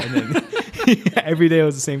do that. And then every day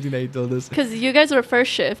was the same thing that he told us. Because you guys were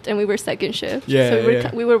first shift and we were second shift. Yeah, So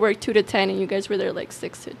yeah. we would work 2 to 10 and you guys were there like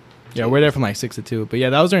 6 to. Yeah, we're there from like 6 to 2. But yeah,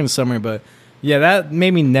 that was during the summer. But yeah, that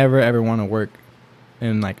made me never ever want to work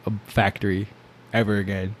in like a factory ever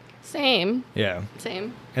again. Same. Yeah.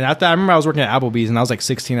 Same. And after I remember I was working at Applebee's and I was like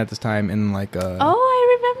 16 at this time, and like Oh,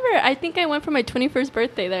 I remember. I think I went for my 21st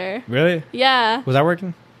birthday there. Really? Yeah. Was that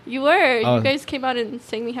working? You were. Oh. You guys came out and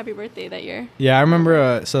sang me happy birthday that year. Yeah, I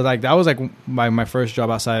remember. So like that was like my first job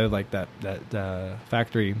outside of like that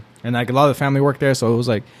factory, and like a lot of the family worked there, so it was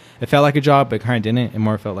like it felt like a job, but kind of didn't. It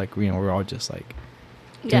more felt like we were all just like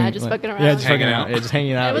Yeah, doing, just like, fucking around. Yeah, just fucking Hanging out. out. Yeah, just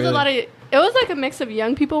hanging out. It was really. a lot of. It was like a mix of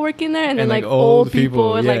young people working there, and then And, like old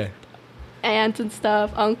people and yeah. like aunts and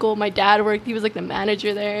stuff. Uncle, my dad worked. He was like the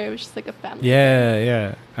manager there. It was just like a family.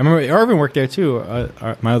 Yeah. I remember Irvin worked there too.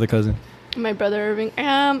 My other cousin. My brother Irving.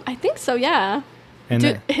 I think so. Yeah. And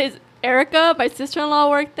Dude, his Erica, my sister-in-law,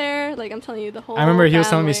 worked there. Like I'm telling you, the whole. I remember he was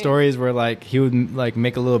telling me family. stories where like he would like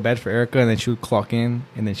make a little bed for Erica, and then she would clock in,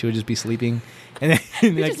 and then she would just be sleeping, and then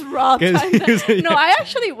We like, just robbed 'cause- time. 'cause- No, I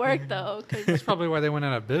actually worked though, That's cause probably why they went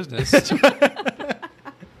out of business.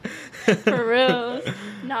 for real.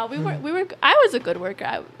 No, we were. I was a good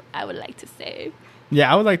worker. I would like to say.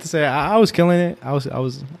 Yeah, I would like to say I was killing it. I was.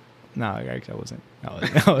 No, actually, I wasn't.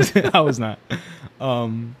 I was not.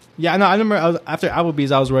 Yeah, no, I remember after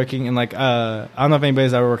Applebee's, I was working in like I don't know if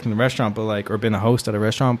anybody's ever worked in a restaurant, but like or been a host at a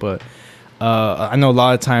restaurant, but I know a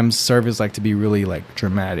lot of times servers like to be really like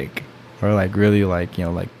dramatic or like really like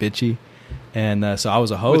like bitchy, and so I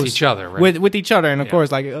was a host With each other, right? with each other, and of Yeah.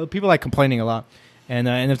 course like people like complaining a lot, and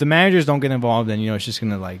if the managers don't get involved, then it's just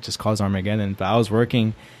gonna like just cause Armageddon. But I was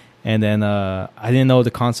working. And then I didn't know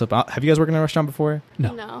the concept. Have you guys worked in a restaurant before?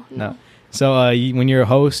 No. So when you're a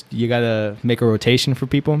host, you gotta make a rotation for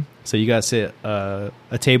people. So you gotta sit a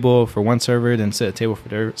table for one server, then sit a table for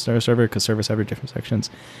their server, because servers have their different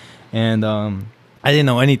sections. And I didn't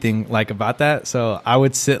know anything like about that, so I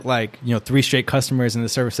would sit like 3 straight customers in the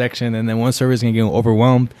server section, and then one server is gonna get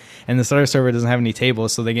overwhelmed, and the other server doesn't have any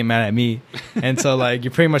tables, so they get mad at me. And so like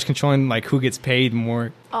you're pretty much controlling like who gets paid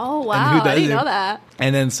more. Oh who wow! I does didn't it? know that.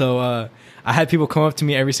 And then so I had people come up to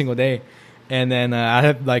me every single day, and then I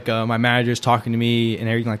had like my managers talking to me and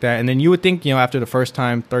everything like that. And then you would think after the first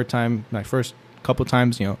time, third time, like first couple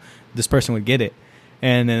times, this person would get it.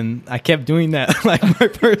 And then I kept doing that like my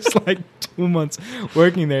first like 2 months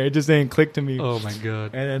working there. It just didn't click to me. Oh my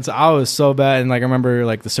god. And then so I was so bad, and like I remember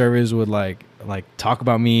like the servers would like talk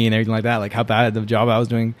about me and everything like that, like how bad the job I was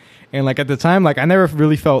doing. And like at the time, like I never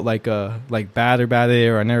really felt like bad about it,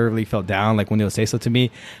 or I never really felt down like when they would say stuff to me.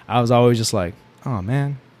 I was always just like, oh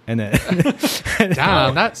man. And then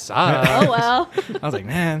Damn, that sucks. Oh well. I was like,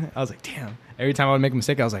 man. I was like, damn. Every time I would make a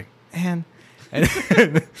mistake, I was like, man.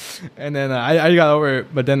 And then I got over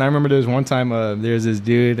it. But then I remember there was one time there's this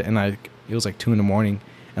dude, and it was like 2 a.m, and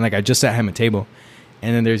like I just sat him a table.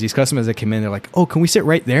 And then there's these customers that came in. They're like, oh, can we sit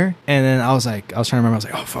right there? And then I was trying to remember. I was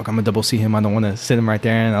like, oh, fuck, I'm going to double see him. I don't want to sit him right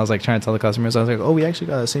there. And I was like trying to tell the customers. I was like, oh, we actually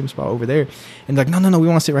got the same spot over there. And they're like, no, we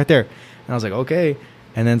want to sit right there. And I was like, okay.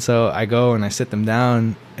 And then so I go and I sit them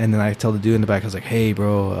down. And then I tell the dude in the back, I was like, hey,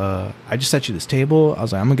 bro, I just set you this table. I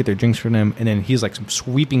was like, I'm going to get their drinks for them. And then he's like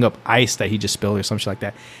sweeping up ice that he just spilled or some shit like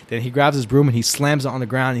that. Then he grabs his broom and he slams it on the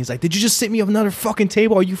ground. And he's like, did you just sit me up another fucking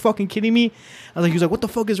table? Are you fucking kidding me? He was like, what the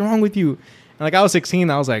fuck is wrong with you? And like I was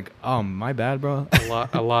 16, I was like, oh, my bad, bro.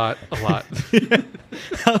 A lot. Yeah.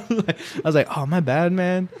 I was like, oh, my bad,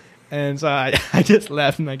 man. And so I just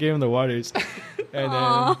left and I gave him the waters. And then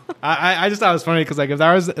Aw. I just thought it was funny because like if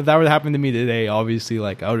that were to happen to me today, obviously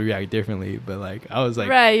like I would react differently. But like I was like,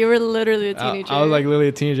 right, you were literally a teenager. I was like literally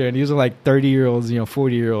a teenager, and these are like 30-year-olds,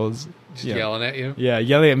 40-year-olds. Just yelling at you. Yeah,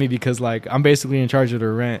 yelling at me because like I'm basically in charge of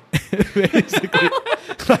their rent. Basically,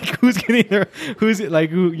 like who's getting their who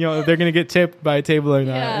if they're gonna get tipped by a table or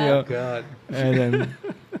not. Yeah. God. And then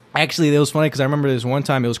actually it was funny because I remember this one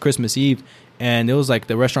time it was Christmas Eve, and it was like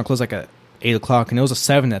the restaurant closed like at 8:00, and it was a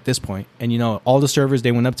 7 at this point. And all the servers,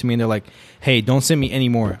 they went up to me and they're like, "Hey, don't send me any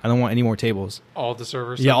more. I don't want any more tables." All the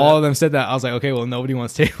servers. Yeah, said all that? of them said that. I was like, okay, well, nobody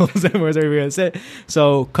wants tables. And where's everybody gonna sit?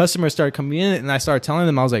 So customers started coming in, and I started telling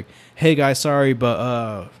them, I was like, hey guys, sorry,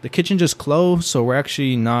 but the kitchen just closed, so we're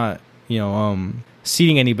actually not,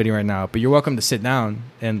 seating anybody right now. But you're welcome to sit down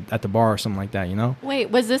and at the bar or something like that. Wait,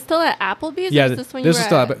 was this still at Applebee's? Yeah, or was this when you were this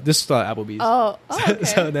is still at Applebee's. Oh, okay.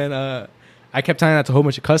 So then I kept telling that to a whole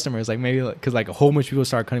bunch of customers, like maybe because like a whole bunch of people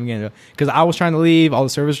started coming in because I was trying to leave, all the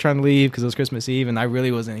servers were trying to leave because it was Christmas Eve, and I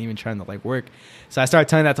really wasn't even trying to like work. So I started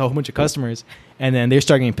telling that to a whole bunch of customers, and then they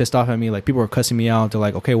started getting pissed off at me. Like people were cussing me out. They're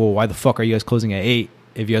like, okay, well, why the fuck are you guys closing at 8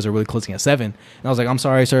 if you guys are really closing at 7? And I was like, I'm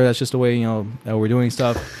sorry, sir, that's just the way that we're doing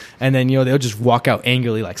stuff. And then they'll just walk out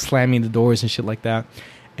angrily, like slamming the doors and shit like that.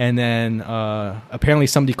 And then apparently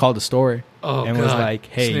somebody called the store and was like,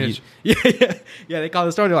 "Hey, they called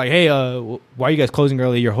the store. They're like, hey, why are you guys closing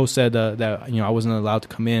early? Your host said that I wasn't allowed to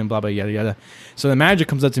come in. Blah blah yada yada." So the manager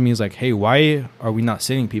comes up to me and is like, "Hey, why are we not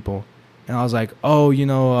sitting people?" And I was like, "Oh,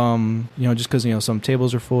 just because some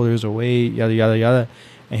tables are full, there's a wait, yada yada yada."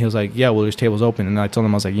 And he was like, "Yeah, well, there's tables open." And I told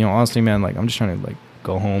him, I was like, "Honestly, man, like I'm just trying to like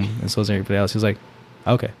go home, and so is everybody else." He was like,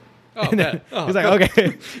 "Okay." Oh, And then he's like,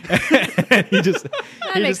 "Okay." he just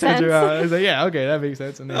makes turns sense. around. He's like, "Yeah, okay, that makes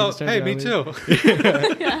sense." And then he just turns hey, around me and too.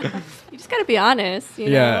 Yeah. You just gotta be honest.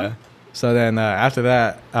 Yeah. So then after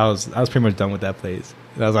that, I was pretty much done with that place.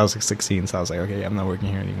 I was like 16, so I was like, okay, I'm not working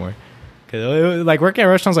here anymore. Cause like working at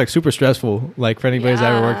restaurants like super stressful. Like for anybody's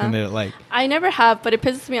ever worked in it, like I never have, but it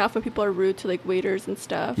pisses me off when people are rude to like waiters and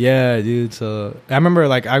stuff. yeah, dude. So I remember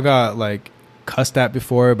like I got like cussed at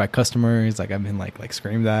before by customers. Like I've been like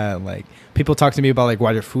screamed at. Like people talk to me about like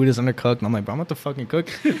why their food is undercooked, and I'm like, bro, I'm not the fucking cook.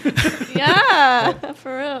 Yeah,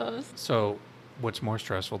 for real. So, what's more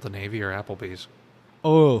stressful, the Navy or Applebee's?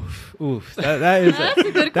 Oof. That is That's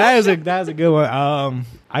a good that's a good one.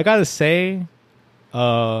 I gotta say,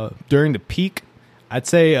 during the peak, I'd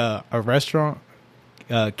say a restaurant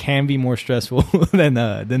can be more stressful than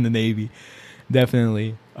the Navy.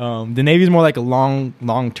 Definitely. The Navy is more like a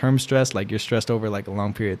long term stress. Like you're stressed over like a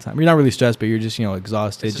long period of time. You're not really stressed, but you're just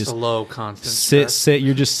exhausted. It's just a low constant sit.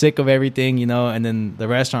 You're just sick of everything, And then the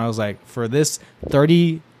restaurant, I was like, for this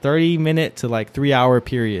 30 minute to like 3 hour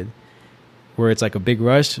period, where it's like a big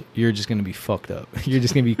rush, you're just gonna be fucked up. You're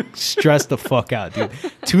just gonna be stressed the fuck out, dude,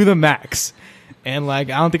 to the max. And like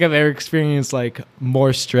I don't think I've ever experienced like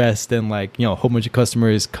more stress than like a whole bunch of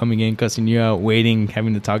customers coming in, cussing you out, waiting,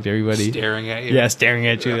 having to talk to everybody, staring at you. Yeah, staring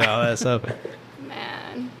at you, all that stuff.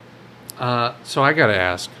 Man. So I gotta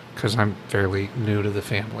ask, because I'm fairly new to the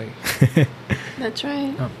family. That's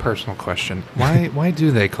right. A personal question: Why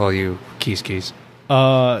do they call you Keys?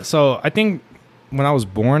 So I think when I was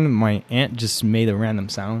born, my aunt just made a random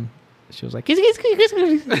sound. She was like, "Kiss, kiss, kiss,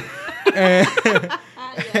 kiss, kiss."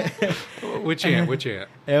 Which aunt? It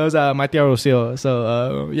was my tia Rocio.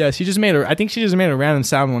 So yeah, she just made I think she just made a random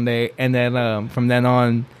sound one day, and then from then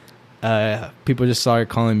on, people just started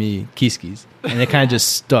calling me Kiskis, and it kind of just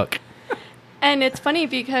stuck. And it's funny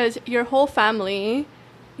because your whole family,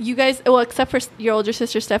 you guys, well, except for your older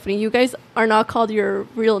sister Stephanie, you guys are not called your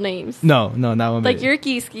real names. No, not one. Like you're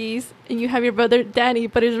Kiskis, and you have your brother Danny,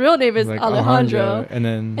 but his real name is like Alejandro.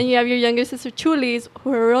 and you have your younger sister Chulis,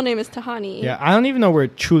 who her real name is Tahani. Yeah, I don't even know where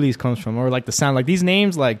Chulis comes from, or like the sound. Like these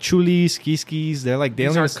names, like Chulis, Kiskis, they're like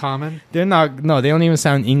these aren't common. They're not. No, they don't even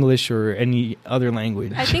sound English or any other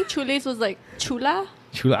language. I think Chulis was like Chula.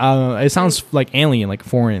 Chula. I don't know. It sounds like alien, like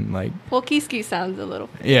foreign, like. Well, Kiski sounds a little.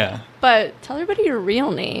 Yeah. But tell everybody your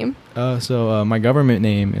real name. So my government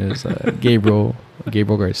name is Gabriel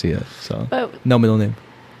Garcia. So But no middle name.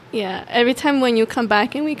 yeah, every time when you come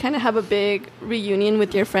back and we kind of have a big reunion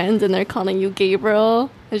with your friends and they're calling you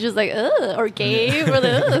Gabriel, it's just like, ugh, or Gabe, or like,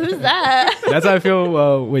 ugh, who's that? That's how I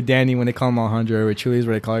feel with Danny when they call him Alejandro, or with Chulis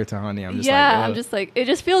where they call her Tahani. I'm just I'm just like, it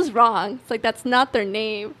just feels wrong. It's like, that's not their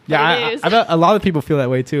name. Yeah, it is. I bet a lot of people feel that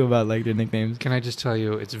way too about like their nicknames. Can I just tell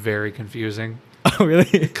you, it's very confusing. Oh,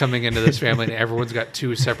 really? Coming into this family and everyone's got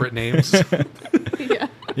two separate names. Yeah.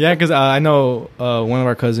 Yeah, because I know one of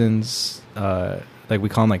our cousins, like we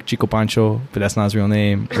call him like Chico Pancho, but that's not his real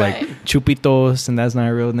name. Right. Like Chupitos, and that's not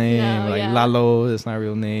a real name. No, like yeah. Lalo, that's not a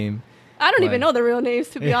real name. I don't even know the real names,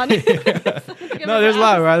 to be honest. I don't think I've No, ever there's a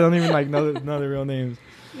lot, asked. right? I don't even like know the real names.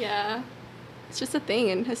 Yeah. It's just a thing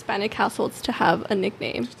in Hispanic households to have a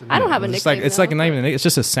nickname. I don't have a It's nickname. like, it's like though. not even it's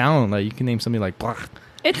just a sound. Like you can name something like blah.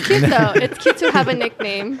 It's cute though. It's cute to have a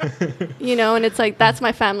nickname, you know, and it's like that's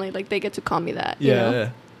my family. Like they get to call me that. You know? Yeah.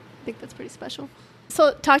 I think that's pretty special.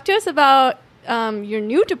 So talk to us about your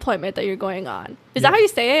new deployment that you're going on. Is that Yeah. how you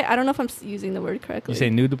say it? I don't know if I'm using the word correctly. You say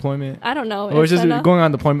new deployment? I don't know. Or it's just Escena? going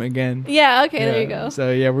on deployment again. Yeah. Okay. Yeah. There you go.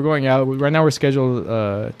 So yeah, we're going out. Right now we're scheduled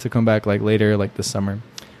to come back like later, like this summer.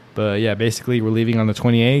 But yeah, basically we're leaving on the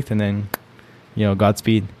 28th, and then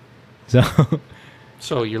Godspeed. So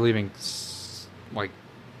So you're leaving like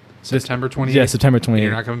September 28th? yeah, September And 28th.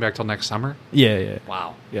 you're not coming back till next summer? Yeah.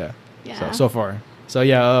 Wow. Yeah. Yeah. So far. So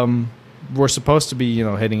yeah, we're supposed to be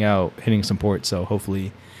hitting some ports. So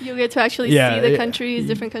hopefully. You'll get to actually Yeah, see the yeah. countries,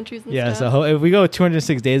 different countries and Yeah. stuff. So if we go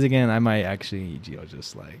 206 days again, I might actually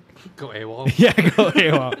just like Go AWOL. yeah go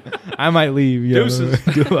AWOL. I might leave. Deuces.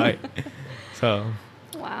 Do I? So.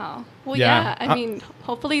 Wow. Well, Yeah. yeah. I mean,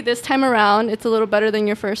 hopefully this time around it's a little better than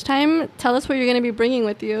your first time. Tell us what you're going to be bringing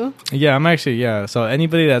with you. Yeah, I'm actually So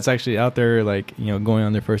anybody that's actually out there, like going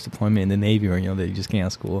on their first deployment in the Navy, or they just came out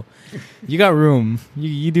of school, you got room.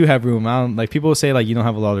 You do have room. I don't like people say like you don't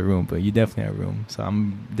have a lot of room, but you definitely have room. So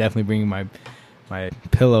I'm definitely bringing my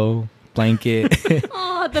pillow, blanket,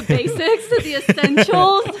 Oh, the basics, the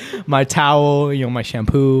essentials. my towel, my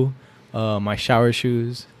shampoo, my shower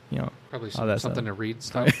shoes. Probably all that something stuff. to read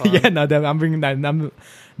stuff on. Yeah, no, I'm bringing that. I'm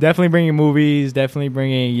definitely bringing movies. Definitely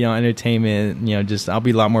bringing entertainment. Just I'll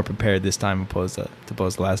be a lot more prepared this time opposed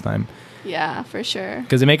to last time. Yeah, for sure.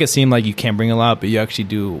 Because they make it seem like you can't bring a lot, but you actually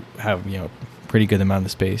do have pretty good amount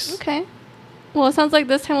of space. Okay. Well, it sounds like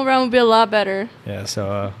this time around will be a lot better. Yeah,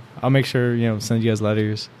 so I'll make sure send you guys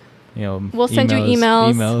letters. We'll send you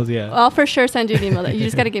emails. Emails, yeah. I'll for sure send you an email. You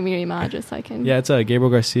just got to give me your email address so I can. Yeah, it's Gabriel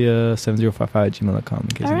Garcia 7055@gmail.com. In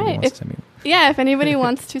case All anybody right. wants to send me. Yeah, if anybody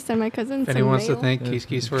wants to send my cousin If some anyone wants to mail, thank Keys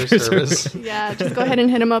Keys for his service. yeah, just go ahead and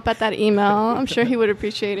hit him up at that email. I'm sure he would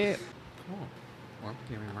appreciate it. Cool. Well,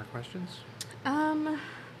 do you have any more questions? I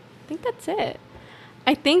think that's it.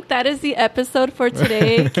 I think that is the episode for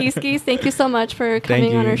today. Keys Keys, thank you so much for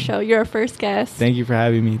coming on you. our show. You're our first guest. Thank you for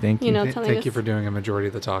having me. Thank you. telling Thank us. you for doing a majority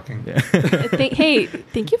of the talking. Yeah. Hey,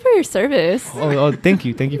 thank you for your service. oh, thank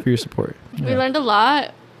you. Thank you for your support. We learned a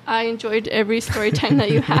lot. I enjoyed every story time that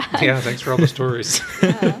you had. Yeah, thanks for all the stories.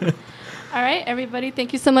 Yeah. All right, everybody.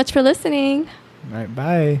 Thank you so much for listening. All right,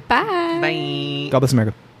 bye. Bye. Bye. God bless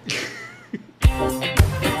America.